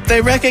leadership. They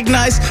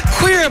recognize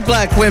queer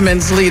black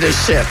women's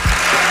leadership.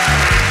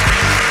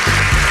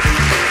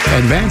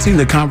 Advancing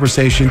the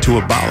conversation to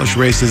abolish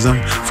racism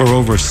for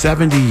over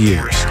 70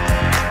 years.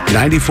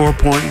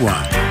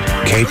 94.1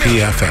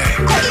 KPFA.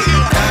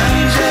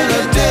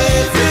 Angela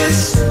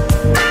Davis,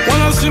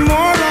 wanna see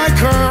more like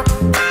her.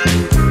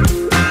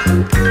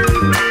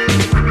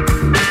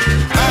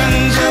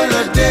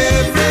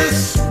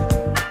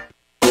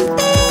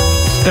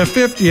 The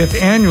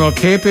 50th annual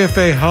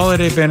KPFA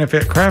Holiday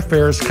Benefit Craft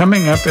Fair is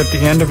coming up at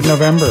the end of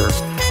November.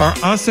 Our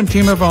awesome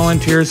team of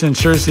volunteers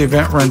ensures the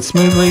event runs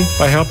smoothly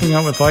by helping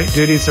out with light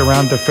duties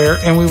around the fair,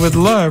 and we would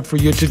love for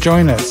you to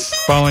join us.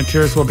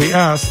 Volunteers will be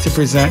asked to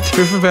present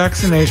proof of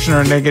vaccination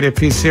or negative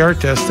PCR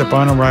test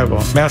upon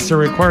arrival. Masks are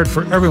required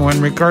for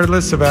everyone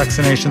regardless of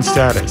vaccination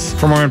status.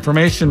 For more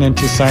information and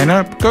to sign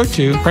up, go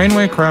to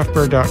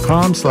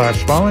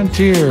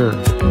brainwaycraftfair.com/volunteer.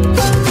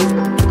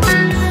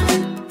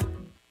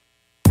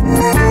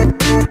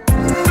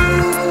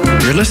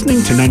 You're listening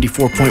listening to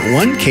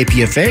 94.1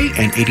 KPFA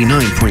and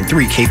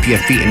 89.3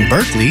 KPFB in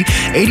Berkeley,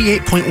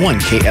 88.1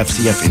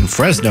 KFCF in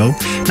Fresno,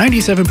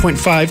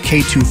 97.5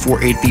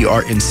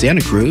 K248BR in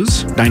Santa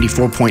Cruz,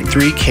 94.3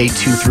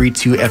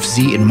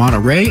 K232FZ in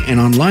Monterey, and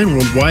online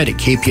worldwide at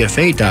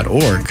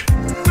kpfa.org.